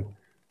round,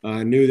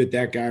 and knew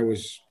that guy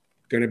was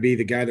going to be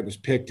the guy that was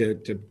picked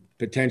to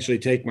potentially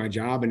take my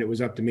job. And it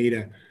was up to me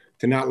to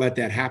not let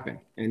that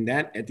happen. And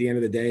that, at the end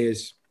of the day,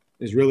 is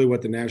really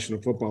what the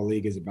National Football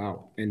League is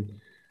about. And,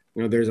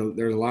 there's a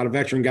lot of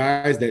veteran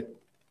guys that,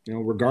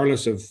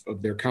 regardless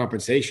of their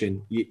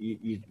compensation,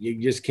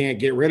 you just can't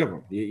get rid of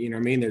them. You know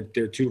what I mean?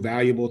 They're too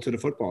valuable to the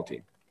football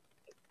team.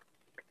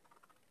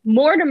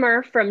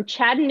 Mortimer from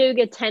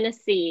Chattanooga,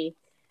 Tennessee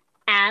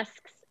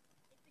asks,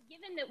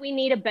 given that we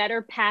need a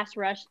better pass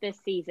rush this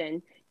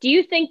season, do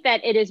you think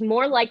that it is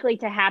more likely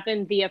to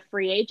happen via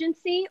free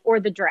agency or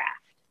the draft?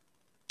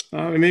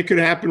 It could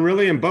happen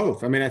really in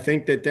both. I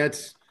think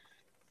that's,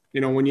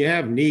 when you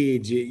have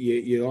needs,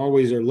 you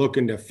always are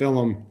looking to fill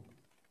them,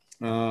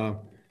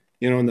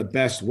 in the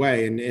best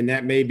way. And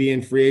that may be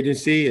in free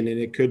agency, and then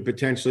it could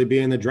potentially be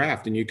in the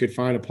draft. And you could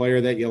find a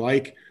player that you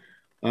like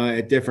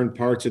at different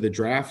parts of the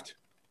draft.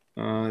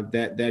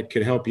 that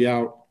could help you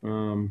out,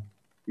 on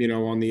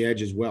the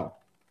edge as well.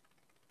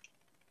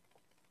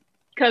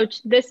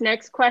 Coach, this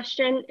next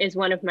question is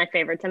one of my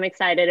favorites. I'm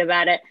excited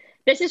about it.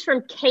 This is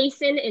from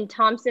Kaysen in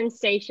Thompson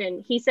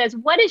Station. He says,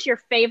 what is your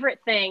favorite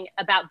thing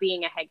about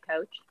being a head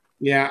coach?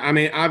 Yeah, I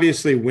mean,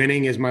 obviously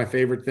winning is my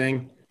favorite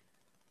thing,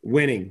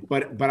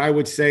 but I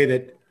would say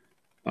that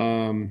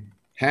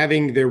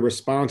having the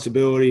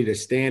responsibility to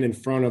stand in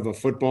front of a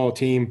football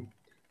team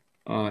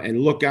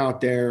and look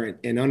out there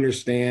and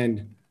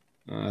understand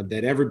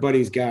that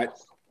everybody's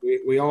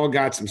we all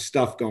got some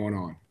stuff going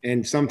on.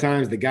 And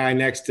sometimes the guy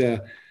next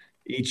to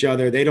each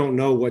other, they don't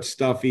know what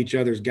stuff each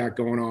other's got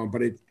going on,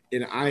 but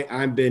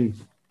I've been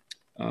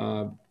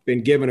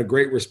given a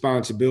great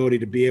responsibility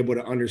to be able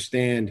to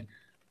understand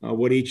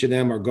what each of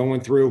them are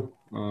going through.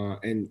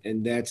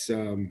 And that's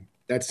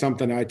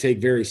something I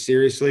take very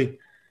seriously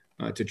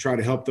to try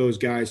to help those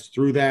guys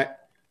through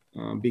that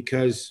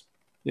because,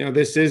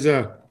 this is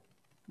the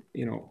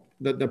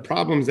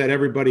problems that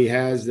everybody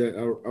has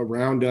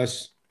around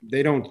us,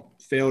 they don't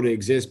fail to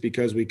exist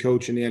because we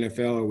coach in the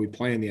NFL or we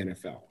play in the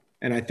NFL.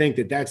 And I think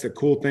that that's the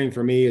cool thing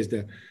for me is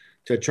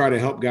to try to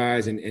help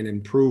guys and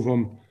improve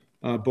them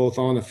both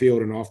on the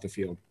field and off the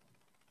field.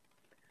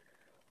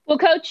 Well,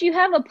 Coach, you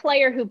have a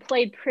player who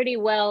played pretty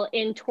well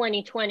in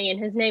 2020, and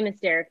his name is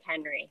Derrick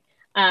Henry.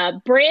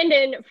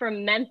 Brandon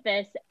from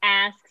Memphis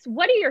asks,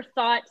 what are your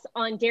thoughts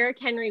on Derrick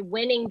Henry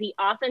winning the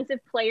Offensive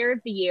Player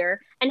of the Year,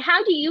 and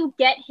how do you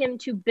get him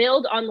to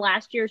build on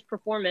last year's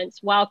performance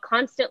while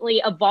constantly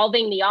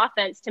evolving the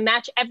offense to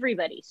match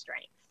everybody's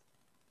strengths?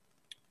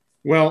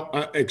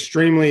 Well,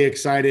 extremely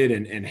excited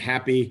and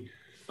happy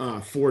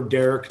for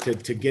Derrick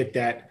to get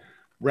that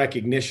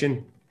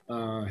recognition.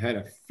 Had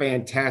a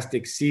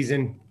fantastic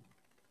season.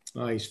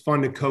 He's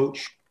fun to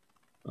coach.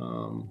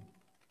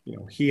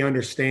 He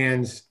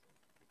understands,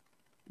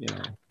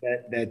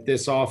 that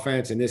this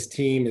offense and this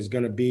team is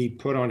going to be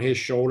put on his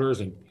shoulders,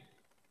 and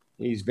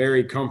he's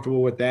very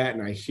comfortable with that.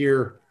 And I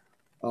hear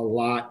a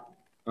lot,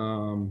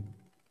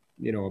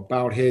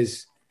 about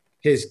his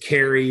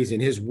carries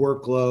and his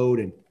workload,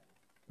 and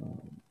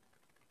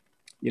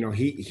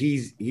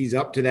he's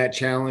up to that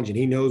challenge, and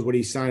he knows what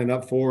he's signing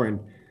up for. And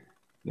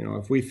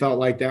if we felt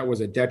like that was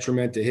a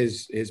detriment to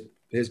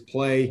his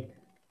play,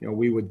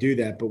 we would do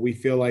that. But we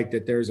feel like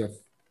that there's a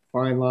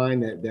fine line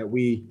that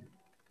we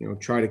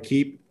try to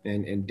keep,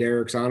 and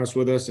Derrick's honest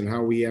with us and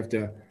how we have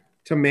to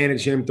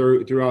manage him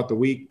throughout the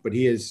week. But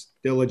he is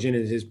diligent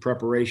in his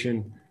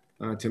preparation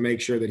to make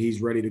sure that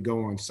he's ready to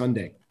go on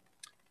Sunday.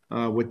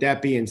 With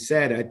that being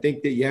said, I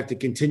think that you have to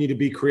continue to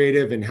be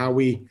creative in how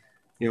we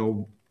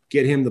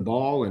get him the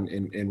ball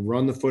and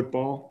run the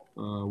football.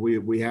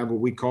 We have what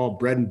we call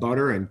bread and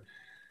butter, and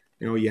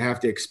you have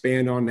to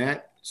expand on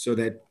that so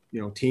that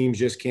teams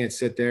just can't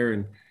sit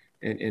there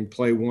and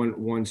play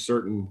one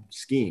certain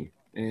scheme.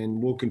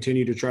 And we'll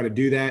continue to try to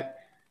do that,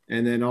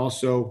 and then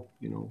also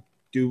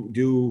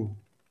do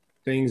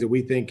things that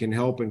we think can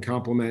help and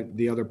complement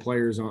the other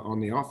players on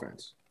the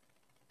offense.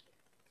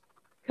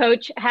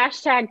 Coach,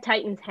 hashtag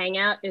Titans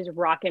Hangout is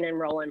rocking and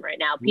rolling right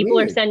now. People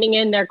are sending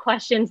in their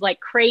questions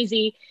like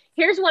crazy.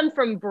 Here's one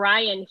from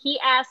Brian. He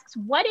asks,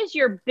 what is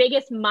your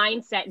biggest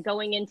mindset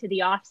going into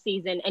the off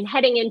season and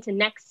heading into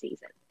next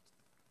season?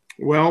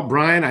 Well,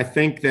 Brian, I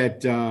think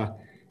that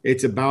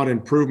it's about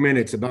improvement.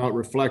 It's about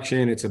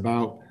reflection. It's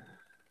about,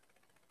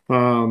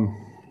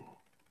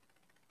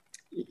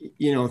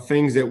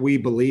 things that we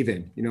believe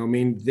in,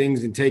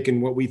 things and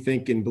taking what we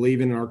think and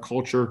believe in our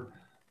culture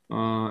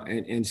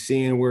and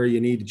seeing where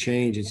you need to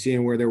change and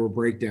seeing where there were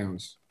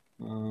breakdowns.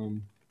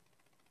 And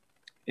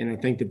I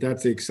think that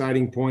that's the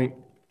exciting point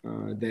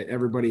that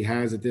everybody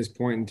has at this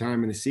point in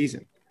time in the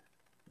season.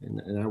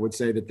 And I would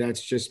say that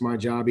that's just my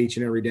job each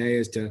and every day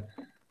is to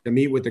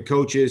meet with the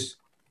coaches.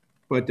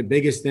 But the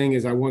biggest thing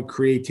is I want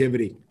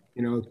creativity.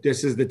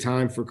 This is the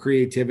time for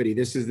creativity.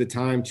 This is the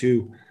time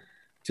to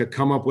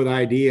come up with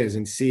ideas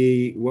and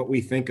see what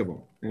we think of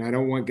them. And I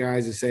don't want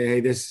guys to say, hey,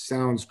 this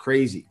sounds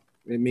crazy.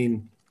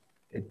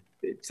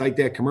 It's like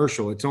that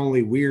commercial. It's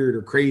only weird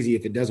or crazy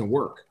if it doesn't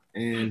work.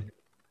 And,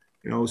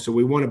 so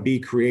we want to be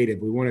creative.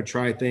 We want to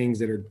try things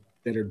that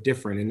are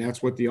different. And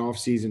that's what the off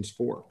season's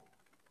for.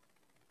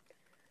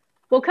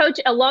 Well, Coach,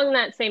 along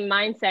that same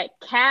mindset,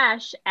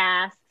 Cash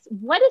asks,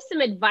 what is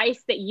some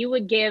advice that you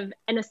would give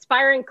an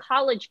aspiring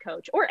college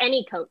coach or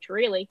any coach,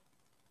 really?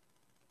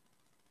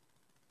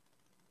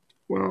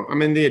 Well,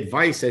 the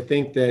advice, I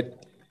think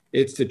that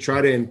it's to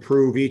try to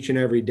improve each and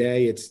every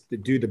day. It's to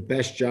do the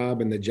best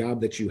job and the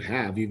job that you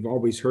have. You've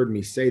always heard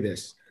me say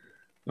this,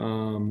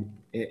 and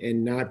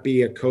not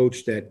be a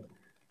coach that,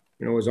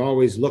 is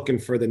always looking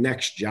for the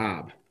next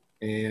job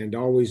and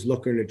always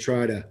looking to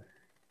try to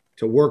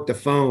work the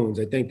phones.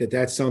 I think that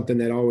that's something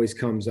that always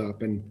comes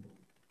up, and,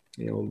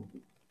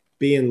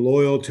 being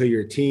loyal to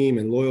your team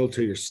and loyal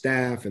to your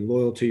staff and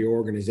loyal to your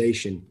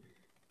organization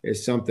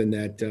is something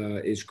that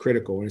is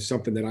critical, and it's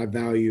something that I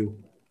value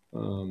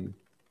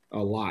a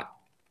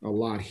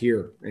lot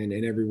here and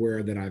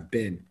everywhere that I've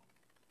been.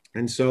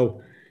 And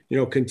so,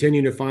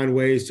 continue to find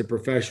ways to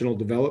professional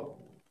develop,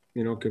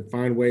 can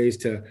find ways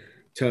to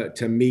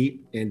to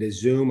meet and to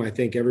Zoom. I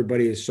think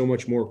everybody is so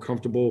much more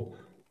comfortable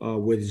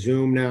with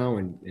Zoom now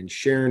and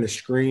sharing a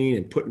screen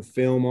and putting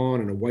film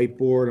on and a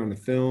whiteboard on the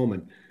film.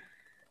 And,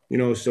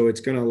 so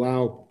it's going to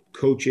allow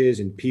coaches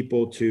and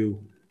people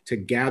to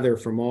gather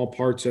from all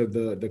parts of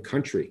the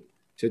country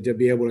to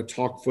be able to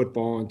talk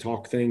football and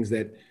talk things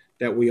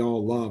that we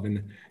all love.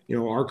 And,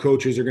 our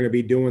coaches are going to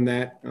be doing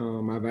that.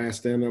 I've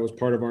asked them, that was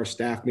part of our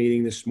staff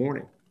meeting this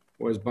morning,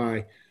 was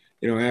by,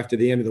 after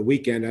the end of the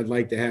weekend, I'd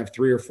like to have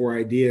 3 or 4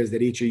 ideas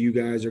that each of you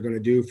guys are going to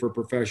do for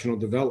professional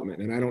development.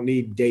 And I don't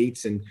need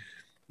dates and,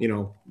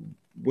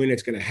 when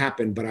it's going to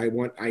happen, but I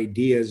want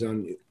ideas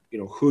on,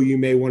 who you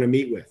may want to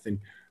meet with and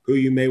who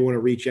you may want to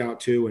reach out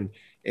to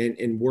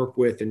and work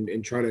with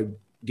and try to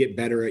get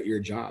better at your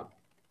job.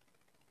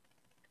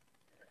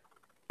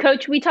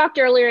 Coach, we talked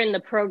earlier in the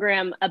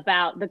program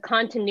about the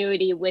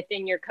continuity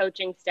within your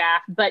coaching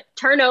staff, but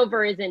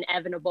turnover is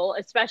inevitable,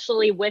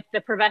 especially with the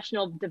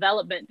professional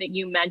development that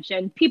you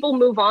mentioned. People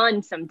move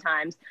on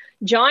sometimes.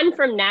 John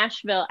from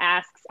Nashville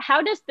asks,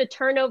 how does the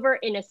turnover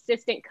in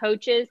assistant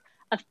coaches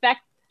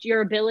affect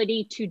your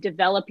ability to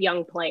develop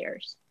young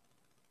players?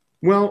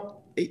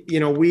 Well,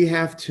 we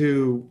have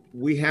to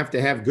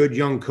have good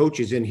young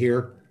coaches in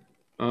here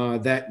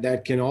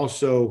that can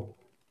also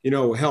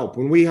help.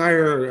 When we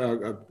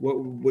hire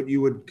what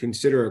you would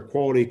consider a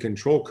quality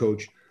control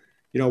coach,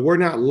 we're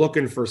not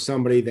looking for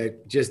somebody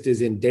that just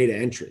is in data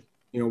entry.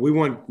 We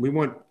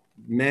want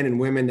men and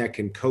women that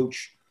can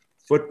coach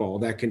football,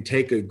 that can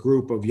take a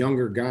group of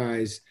younger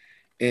guys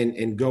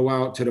and go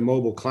out to the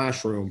mobile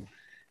classroom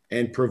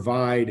and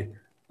provide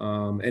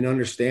an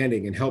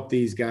understanding and help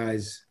these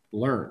guys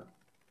learn.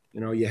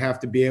 You have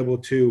to be able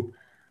to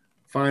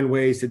find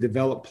ways to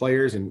develop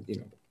players. And,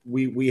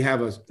 we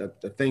have a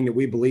thing that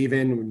we believe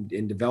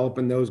in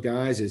developing those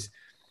guys is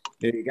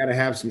you got to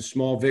have some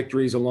small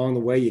victories along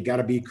the way. You got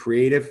to be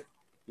creative.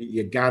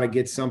 You got to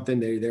get something.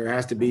 There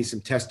has to be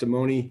some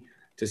testimony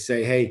to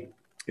say, hey,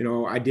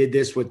 I did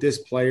this with this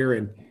player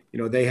and,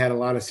 they had a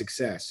lot of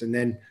success. And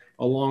then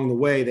along the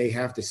way, they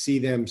have to see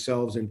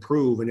themselves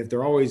improve. And if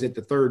they're always at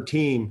the third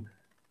team,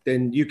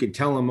 then you can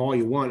tell them all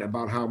you want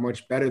about how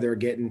much better they're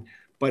getting.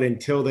 But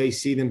until they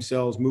see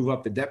themselves move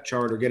up the depth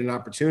chart or get an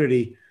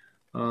opportunity,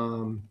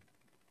 the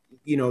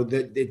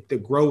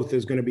growth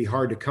is going to be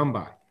hard to come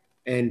by.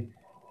 And,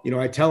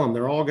 I tell them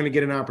they're all going to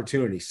get an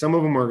opportunity. Some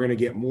of them are going to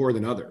get more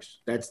than others.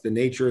 That's the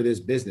nature of this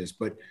business.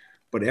 But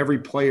every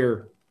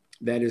player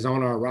that is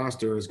on our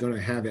roster is going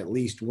to have at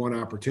least one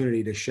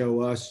opportunity to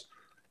show us,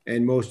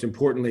 and most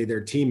importantly,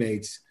 their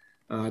teammates,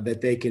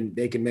 that they can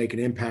make an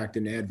impact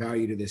and add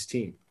value to this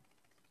team.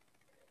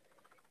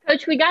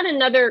 Coach, we got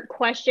another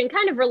question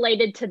kind of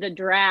related to the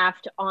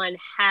draft on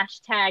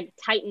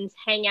 #Titans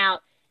Hangout.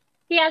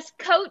 He asks,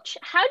 Coach,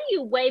 how do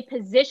you weigh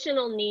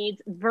positional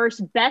needs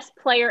versus best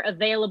player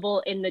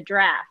available in the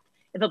draft?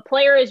 If a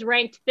player is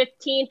ranked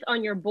 15th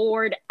on your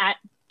board at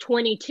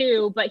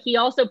 22, but he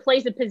also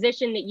plays a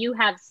position that you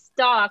have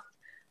stocked,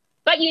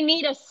 but you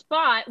need a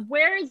spot,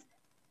 what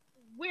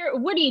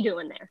are you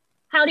doing there?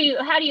 How do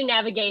you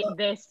navigate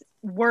this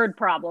word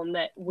problem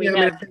that we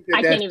have?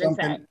 I can't even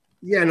say.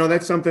 Yeah, no,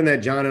 that's something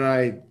that John and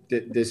I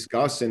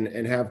discuss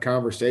and have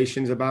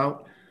conversations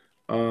about.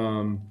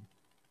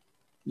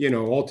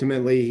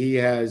 Ultimately he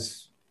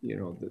has,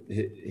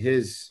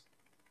 his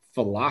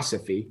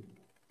philosophy,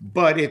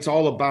 but it's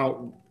all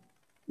about,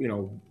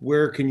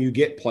 where can you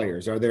get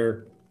players? Are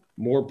there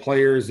more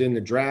players in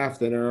the draft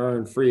than there are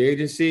in free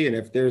agency? And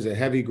if there's a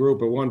heavy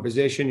group at one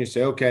position, you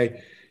say,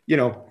 okay,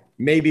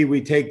 maybe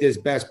we take this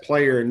best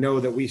player and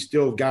know that we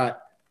still got,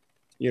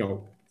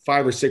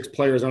 5 or 6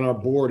 players on our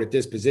board at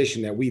this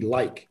position that we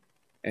like.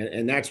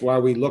 And that's why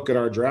we look at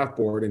our draft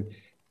board. And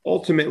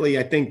ultimately,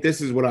 I think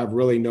this is what I've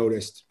really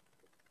noticed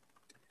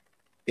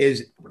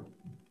is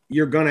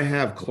you're going to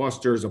have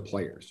clusters of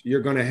players.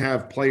 You're going to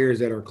have players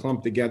that are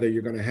clumped together.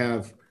 You're going to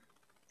have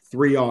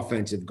 3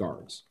 offensive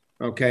guards.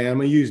 Okay, I'm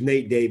going to use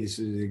Nate Davis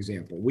as an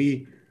example.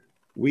 We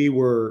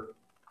were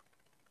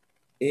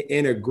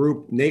in a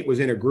group. Nate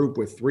was in a group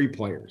with 3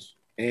 players.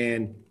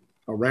 And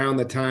around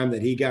the time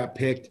that he got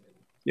picked,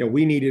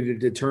 we needed to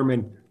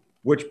determine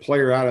which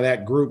player out of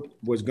that group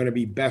was going to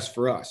be best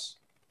for us.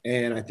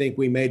 And I think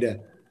we made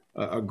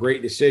a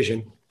great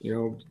decision,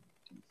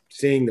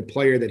 seeing the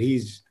player that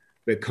he's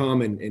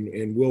become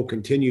and will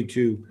continue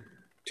to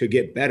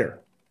get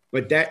better.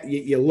 But that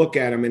you look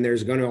at him and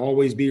there's going to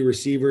always be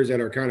receivers that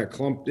are kind of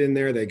clumped in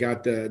there. They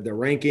got the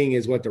ranking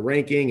is what the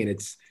ranking, and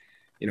it's,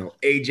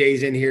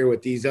 AJ's in here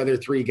with these other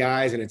 3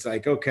 guys. And it's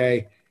like,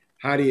 okay,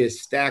 how do you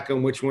stack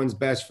them? Which one's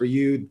best for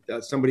you?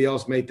 Somebody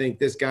else may think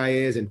this guy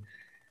is. And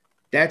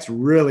that's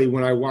really,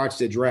 when I watch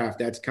the draft,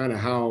 that's kind of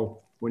how,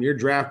 when your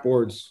draft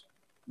board's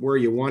where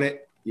you want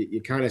it,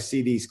 you kind of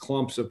see these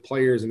clumps of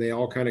players and they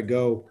all kind of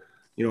go,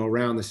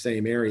 around the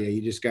same area.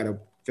 You just got to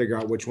figure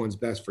out which one's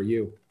best for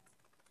you.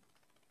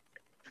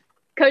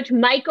 Coach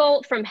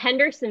Michael from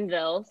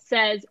Hendersonville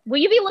says, will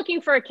you be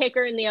looking for a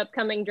kicker in the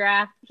upcoming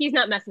draft? He's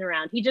not messing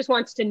around. He just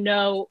wants to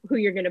know who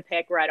you're going to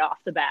pick right off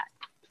the bat.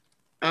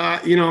 I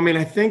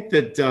think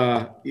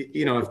that,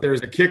 if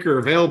there's a kicker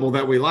available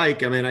that we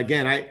like,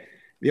 again,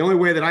 the only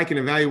way that I can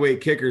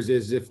evaluate kickers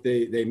is if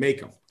they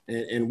make them.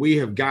 And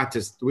we've got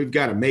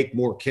to make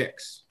more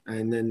kicks.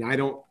 And then I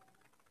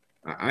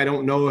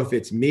don't know if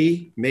it's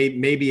me.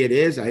 Maybe it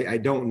is. I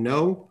don't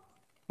know.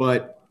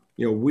 But,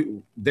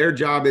 their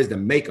job is to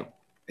make them.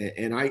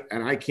 And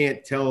I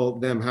can't tell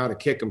them how to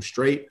kick them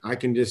straight. I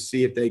can just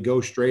see if they go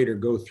straight or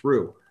go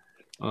through.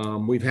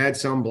 We've had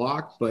some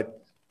blocked,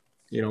 but,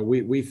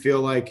 we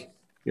feel like,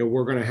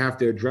 we're going to have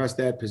to address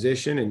that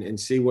position and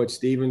see what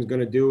Steven's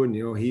going to do. And,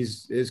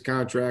 his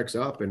contract's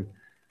up and,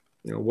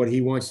 what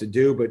he wants to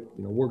do. But,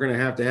 we're going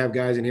to have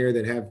guys in here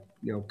that have,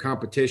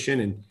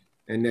 competition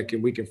and that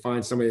we can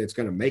find somebody that's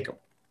going to make them.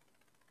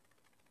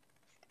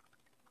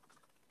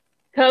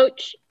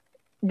 Coach,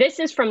 this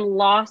is from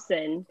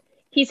Lawson.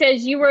 He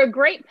says, you were a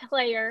great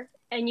player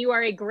and you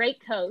are a great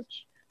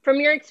coach. From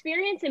your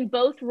experience in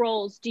both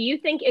roles, do you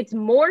think it's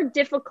more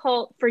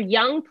difficult for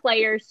young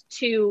players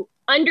to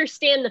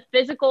understand the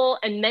physical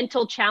and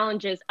mental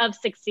challenges of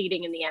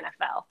succeeding in the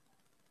NFL?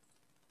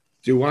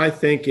 Do I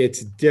think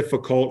it's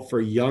difficult for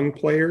young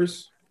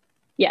players?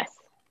 Yes.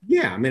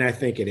 Yeah, I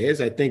think it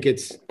is. I think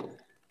it's,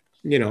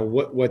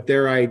 what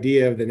their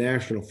idea of the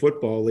National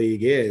Football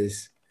League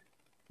is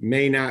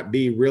may not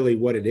be really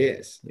what it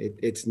is.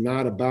 It's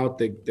not about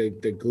the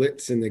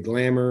glitz and the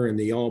glamour and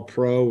the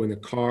all-pro and the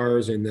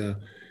cars and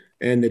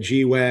the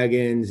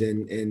G-Wagons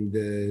and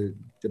the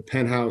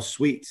penthouse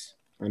suites.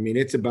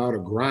 It's about a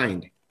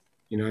grind.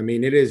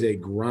 It is a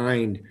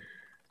grind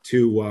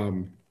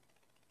to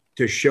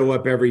show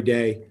up every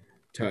day,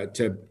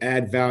 to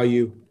add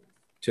value,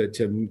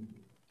 to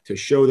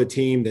show the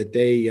team that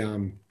they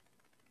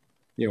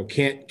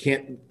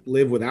can't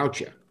live without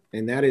you.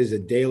 And that is a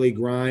daily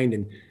grind.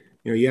 And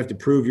you have to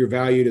prove your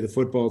value to the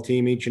football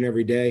team each and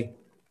every day.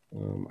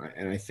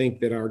 And I think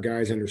that our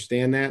guys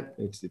understand that.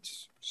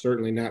 It's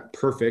certainly not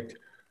perfect,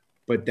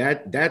 but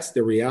that's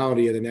the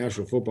reality of the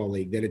National Football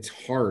League, that it's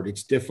hard,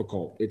 it's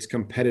difficult, it's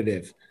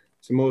competitive.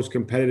 It's the most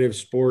competitive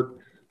sport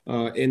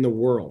in the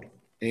world.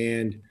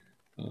 And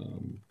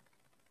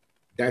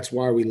that's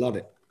why we love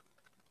it.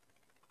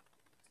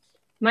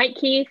 Mike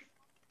Keith,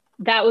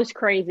 that was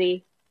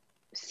crazy.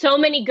 So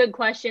many good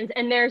questions.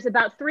 And there's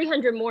about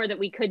 300 more that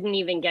we couldn't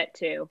even get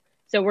to.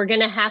 So we're going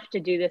to have to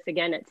do this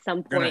again at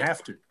some point.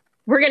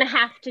 We're going to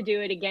have to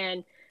do it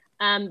again.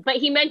 But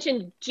he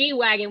mentioned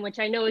G-Wagon, which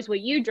I know is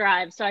what you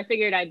drive. So I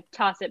figured I'd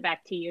toss it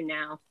back to you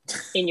now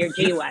in your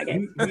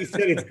G-Wagon. He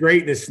said it's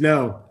great in the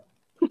snow.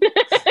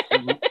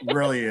 It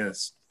really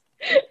is.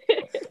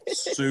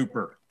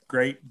 Super.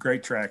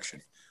 Great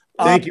traction.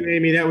 Thank you,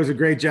 Amy. That was a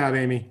great job,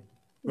 Amy.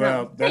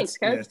 Well, thanks,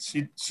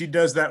 she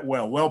does that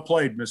well. Well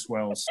played, Miss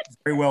Wells.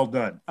 Very well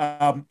done.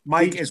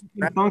 Mike is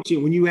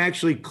function when you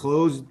actually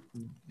close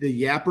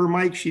the yapper,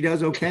 Mike. She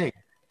does okay.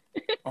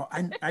 Oh,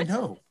 I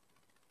know.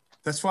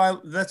 That's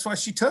why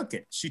she took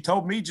it. She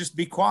told me, just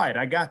be quiet.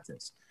 I got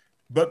this.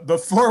 But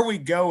before we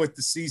go with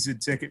the season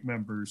ticket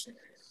members,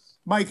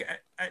 Mike,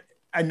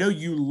 I know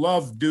you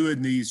love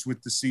doing these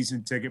with the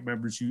season ticket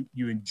members.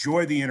 You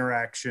enjoy the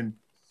interaction.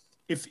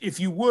 If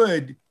you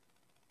would,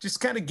 just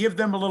kind of give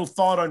them a little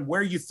thought on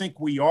where you think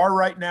we are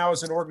right now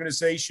as an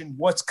organization,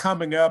 what's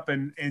coming up,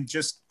 and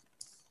just,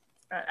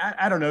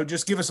 I don't know,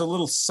 just give us a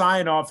little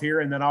sign off here,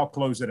 and then I'll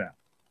close it out.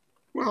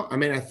 Well,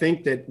 I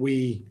think that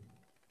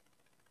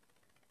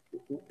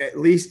at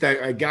least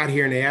I got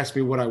here and they asked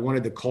me what I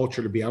wanted the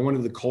culture to be. I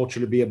wanted the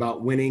culture to be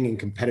about winning and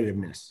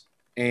competitiveness.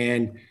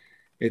 And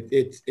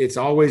it's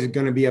always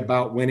going to be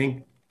about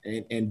winning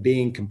and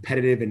being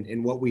competitive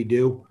in what we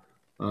do.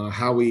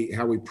 How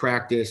we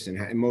practice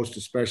and most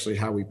especially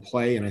how we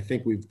play. And I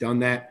think we've done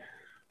that.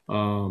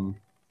 But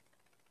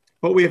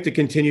we have to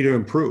continue to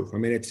improve.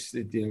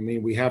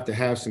 We have to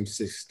have some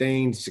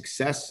sustained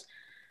success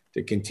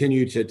to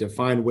continue to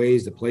find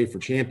ways to play for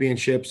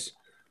championships.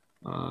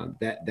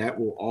 That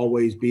will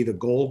always be the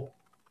goal.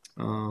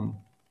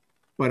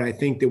 But I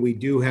think that we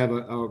do have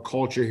a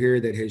culture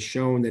here that has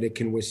shown that it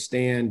can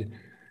withstand,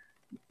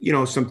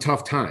 some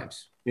tough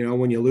times,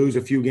 when you lose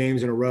a few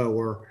games in a row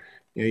or,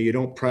 you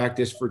don't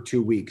practice for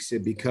 2 weeks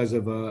because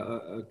of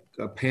a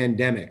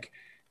pandemic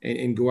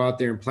and go out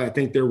there and play. I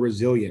think they're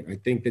resilient. I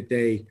think that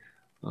they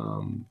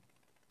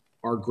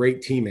are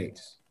great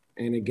teammates.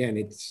 And again,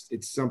 it's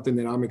something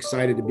that I'm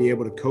excited to be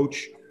able to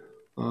coach,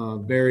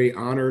 very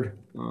honored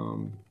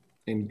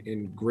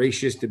and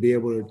gracious to be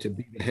able to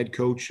be the head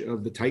coach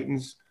of the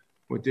Titans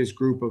with this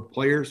group of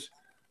players.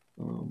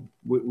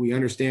 We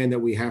understand that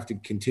we have to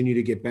continue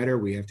to get better.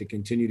 We have to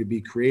continue to be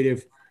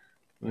creative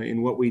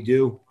in what we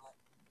do.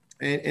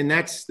 And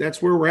that's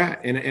where we're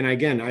at. And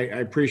again, I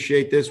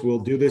appreciate this. We'll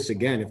do this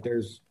again. If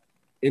there's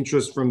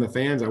interest from the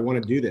fans, I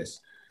want to do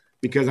this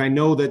because I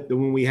know that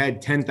when we had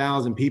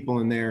 10,000 people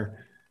in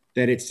there,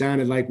 that it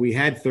sounded like we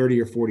had 30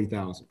 or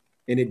 40,000,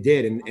 and it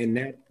did. And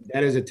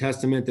that is a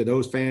testament to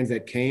those fans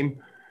that came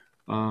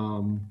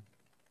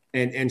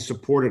and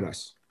supported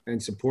us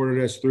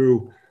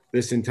through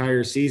this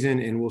entire season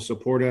and will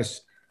support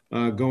us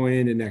going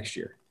into next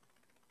year.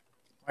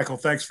 Michael,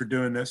 thanks for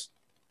doing this.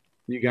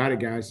 You got it,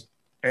 guys.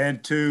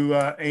 And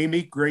to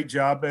Amy, great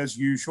job as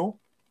usual.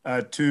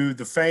 To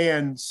the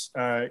fans,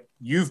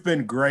 you've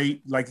been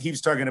great. Like he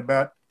was talking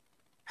about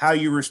how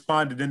you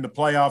responded in the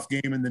playoff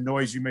game and the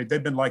noise you made.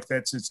 They've been like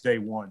that since day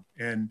one.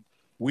 And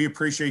we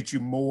appreciate you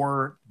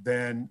more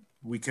than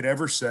we could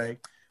ever say.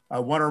 I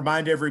want to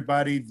remind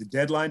everybody the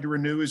deadline to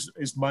renew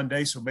is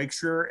Monday. So make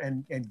sure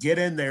and get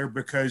in there,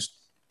 because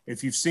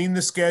if you've seen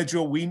the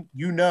schedule,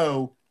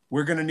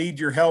 we're going to need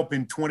your help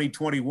in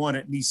 2021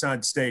 at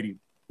Nissan Stadium.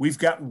 We've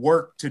got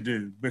work to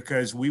do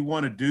because we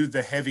want to do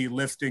the heavy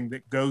lifting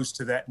that goes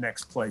to that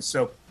next place.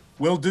 So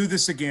we'll do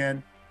this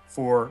again.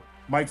 For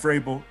Mike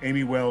Vrabel,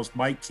 Amy Wells,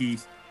 Mike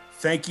Keith,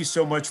 thank you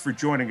so much for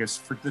joining us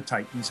for the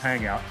Titans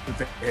Hangout with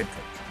the head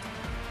coach.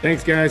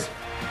 Thanks, guys.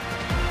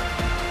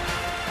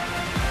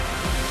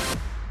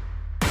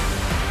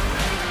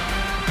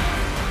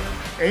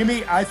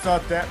 Amy, I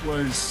thought that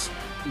was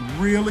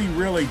really,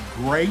 really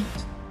great.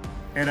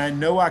 And I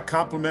know I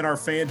compliment our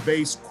fan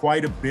base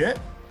quite a bit,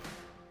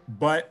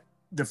 but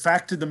the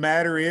fact of the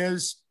matter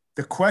is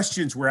the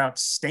questions were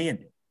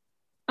outstanding.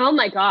 Oh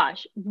my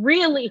gosh.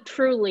 Really,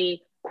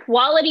 truly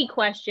quality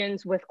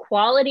questions with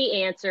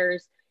quality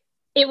answers.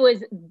 It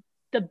was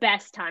the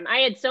best time. I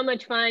had so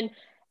much fun.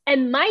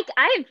 And Mike,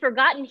 I had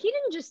forgotten, he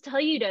didn't just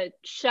tell you to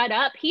shut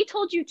up. He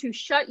told you to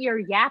shut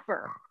your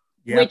yapper.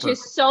 Which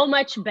is so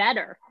much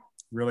better.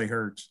 Really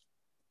hurts.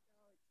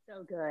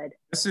 So good.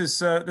 This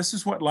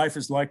is what life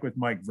is like with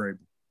Mike Vrabel.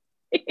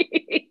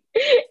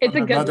 It's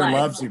a good life. My mother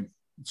loves him.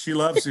 She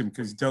loves him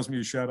because he tells me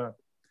to shut up.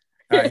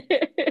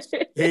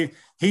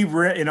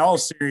 In all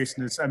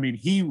seriousness, I mean,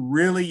 he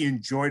really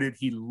enjoyed it.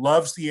 He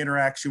loves the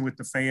interaction with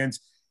the fans,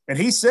 and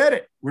he said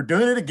it. We're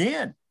doing it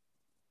again.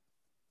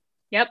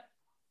 Yep.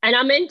 And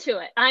I'm into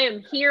it. I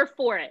am here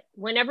for it.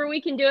 Whenever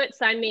we can do it,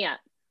 sign me up.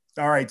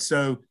 All right.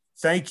 So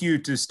thank you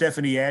to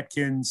Stephanie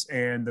Atkins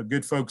and the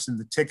good folks in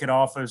the ticket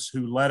office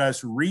who let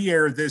us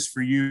re-air this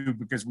for you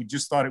because we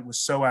just thought it was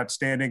so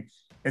outstanding.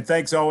 And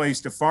thanks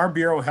always to Farm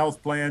Bureau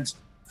Health Plans,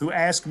 who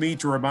asked me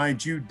to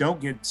remind you, don't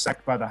get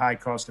sacked by the high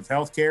cost of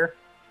health care.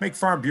 Make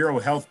Farm Bureau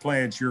Health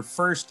Plans your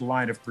first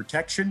line of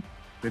protection.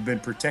 They've been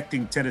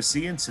protecting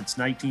Tennesseans since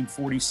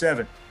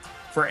 1947.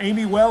 For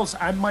Amy Wells,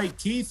 I'm Mike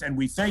Keith, and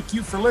we thank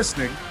you for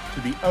listening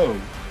to the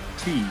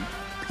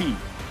OTP.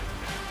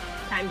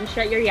 Time to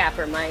shut your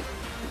yapper, Mike.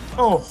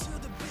 Oh.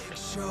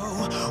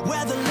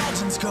 Where the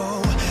legends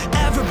go,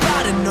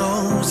 everybody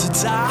knows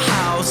it's our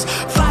house.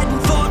 Fighting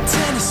for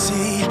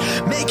Tennessee,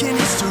 making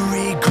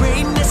history.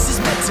 Greatness is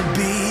meant to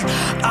be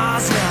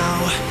ours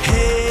now.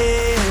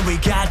 Hey, we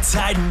got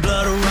Titan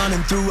blood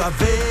running through our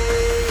veins.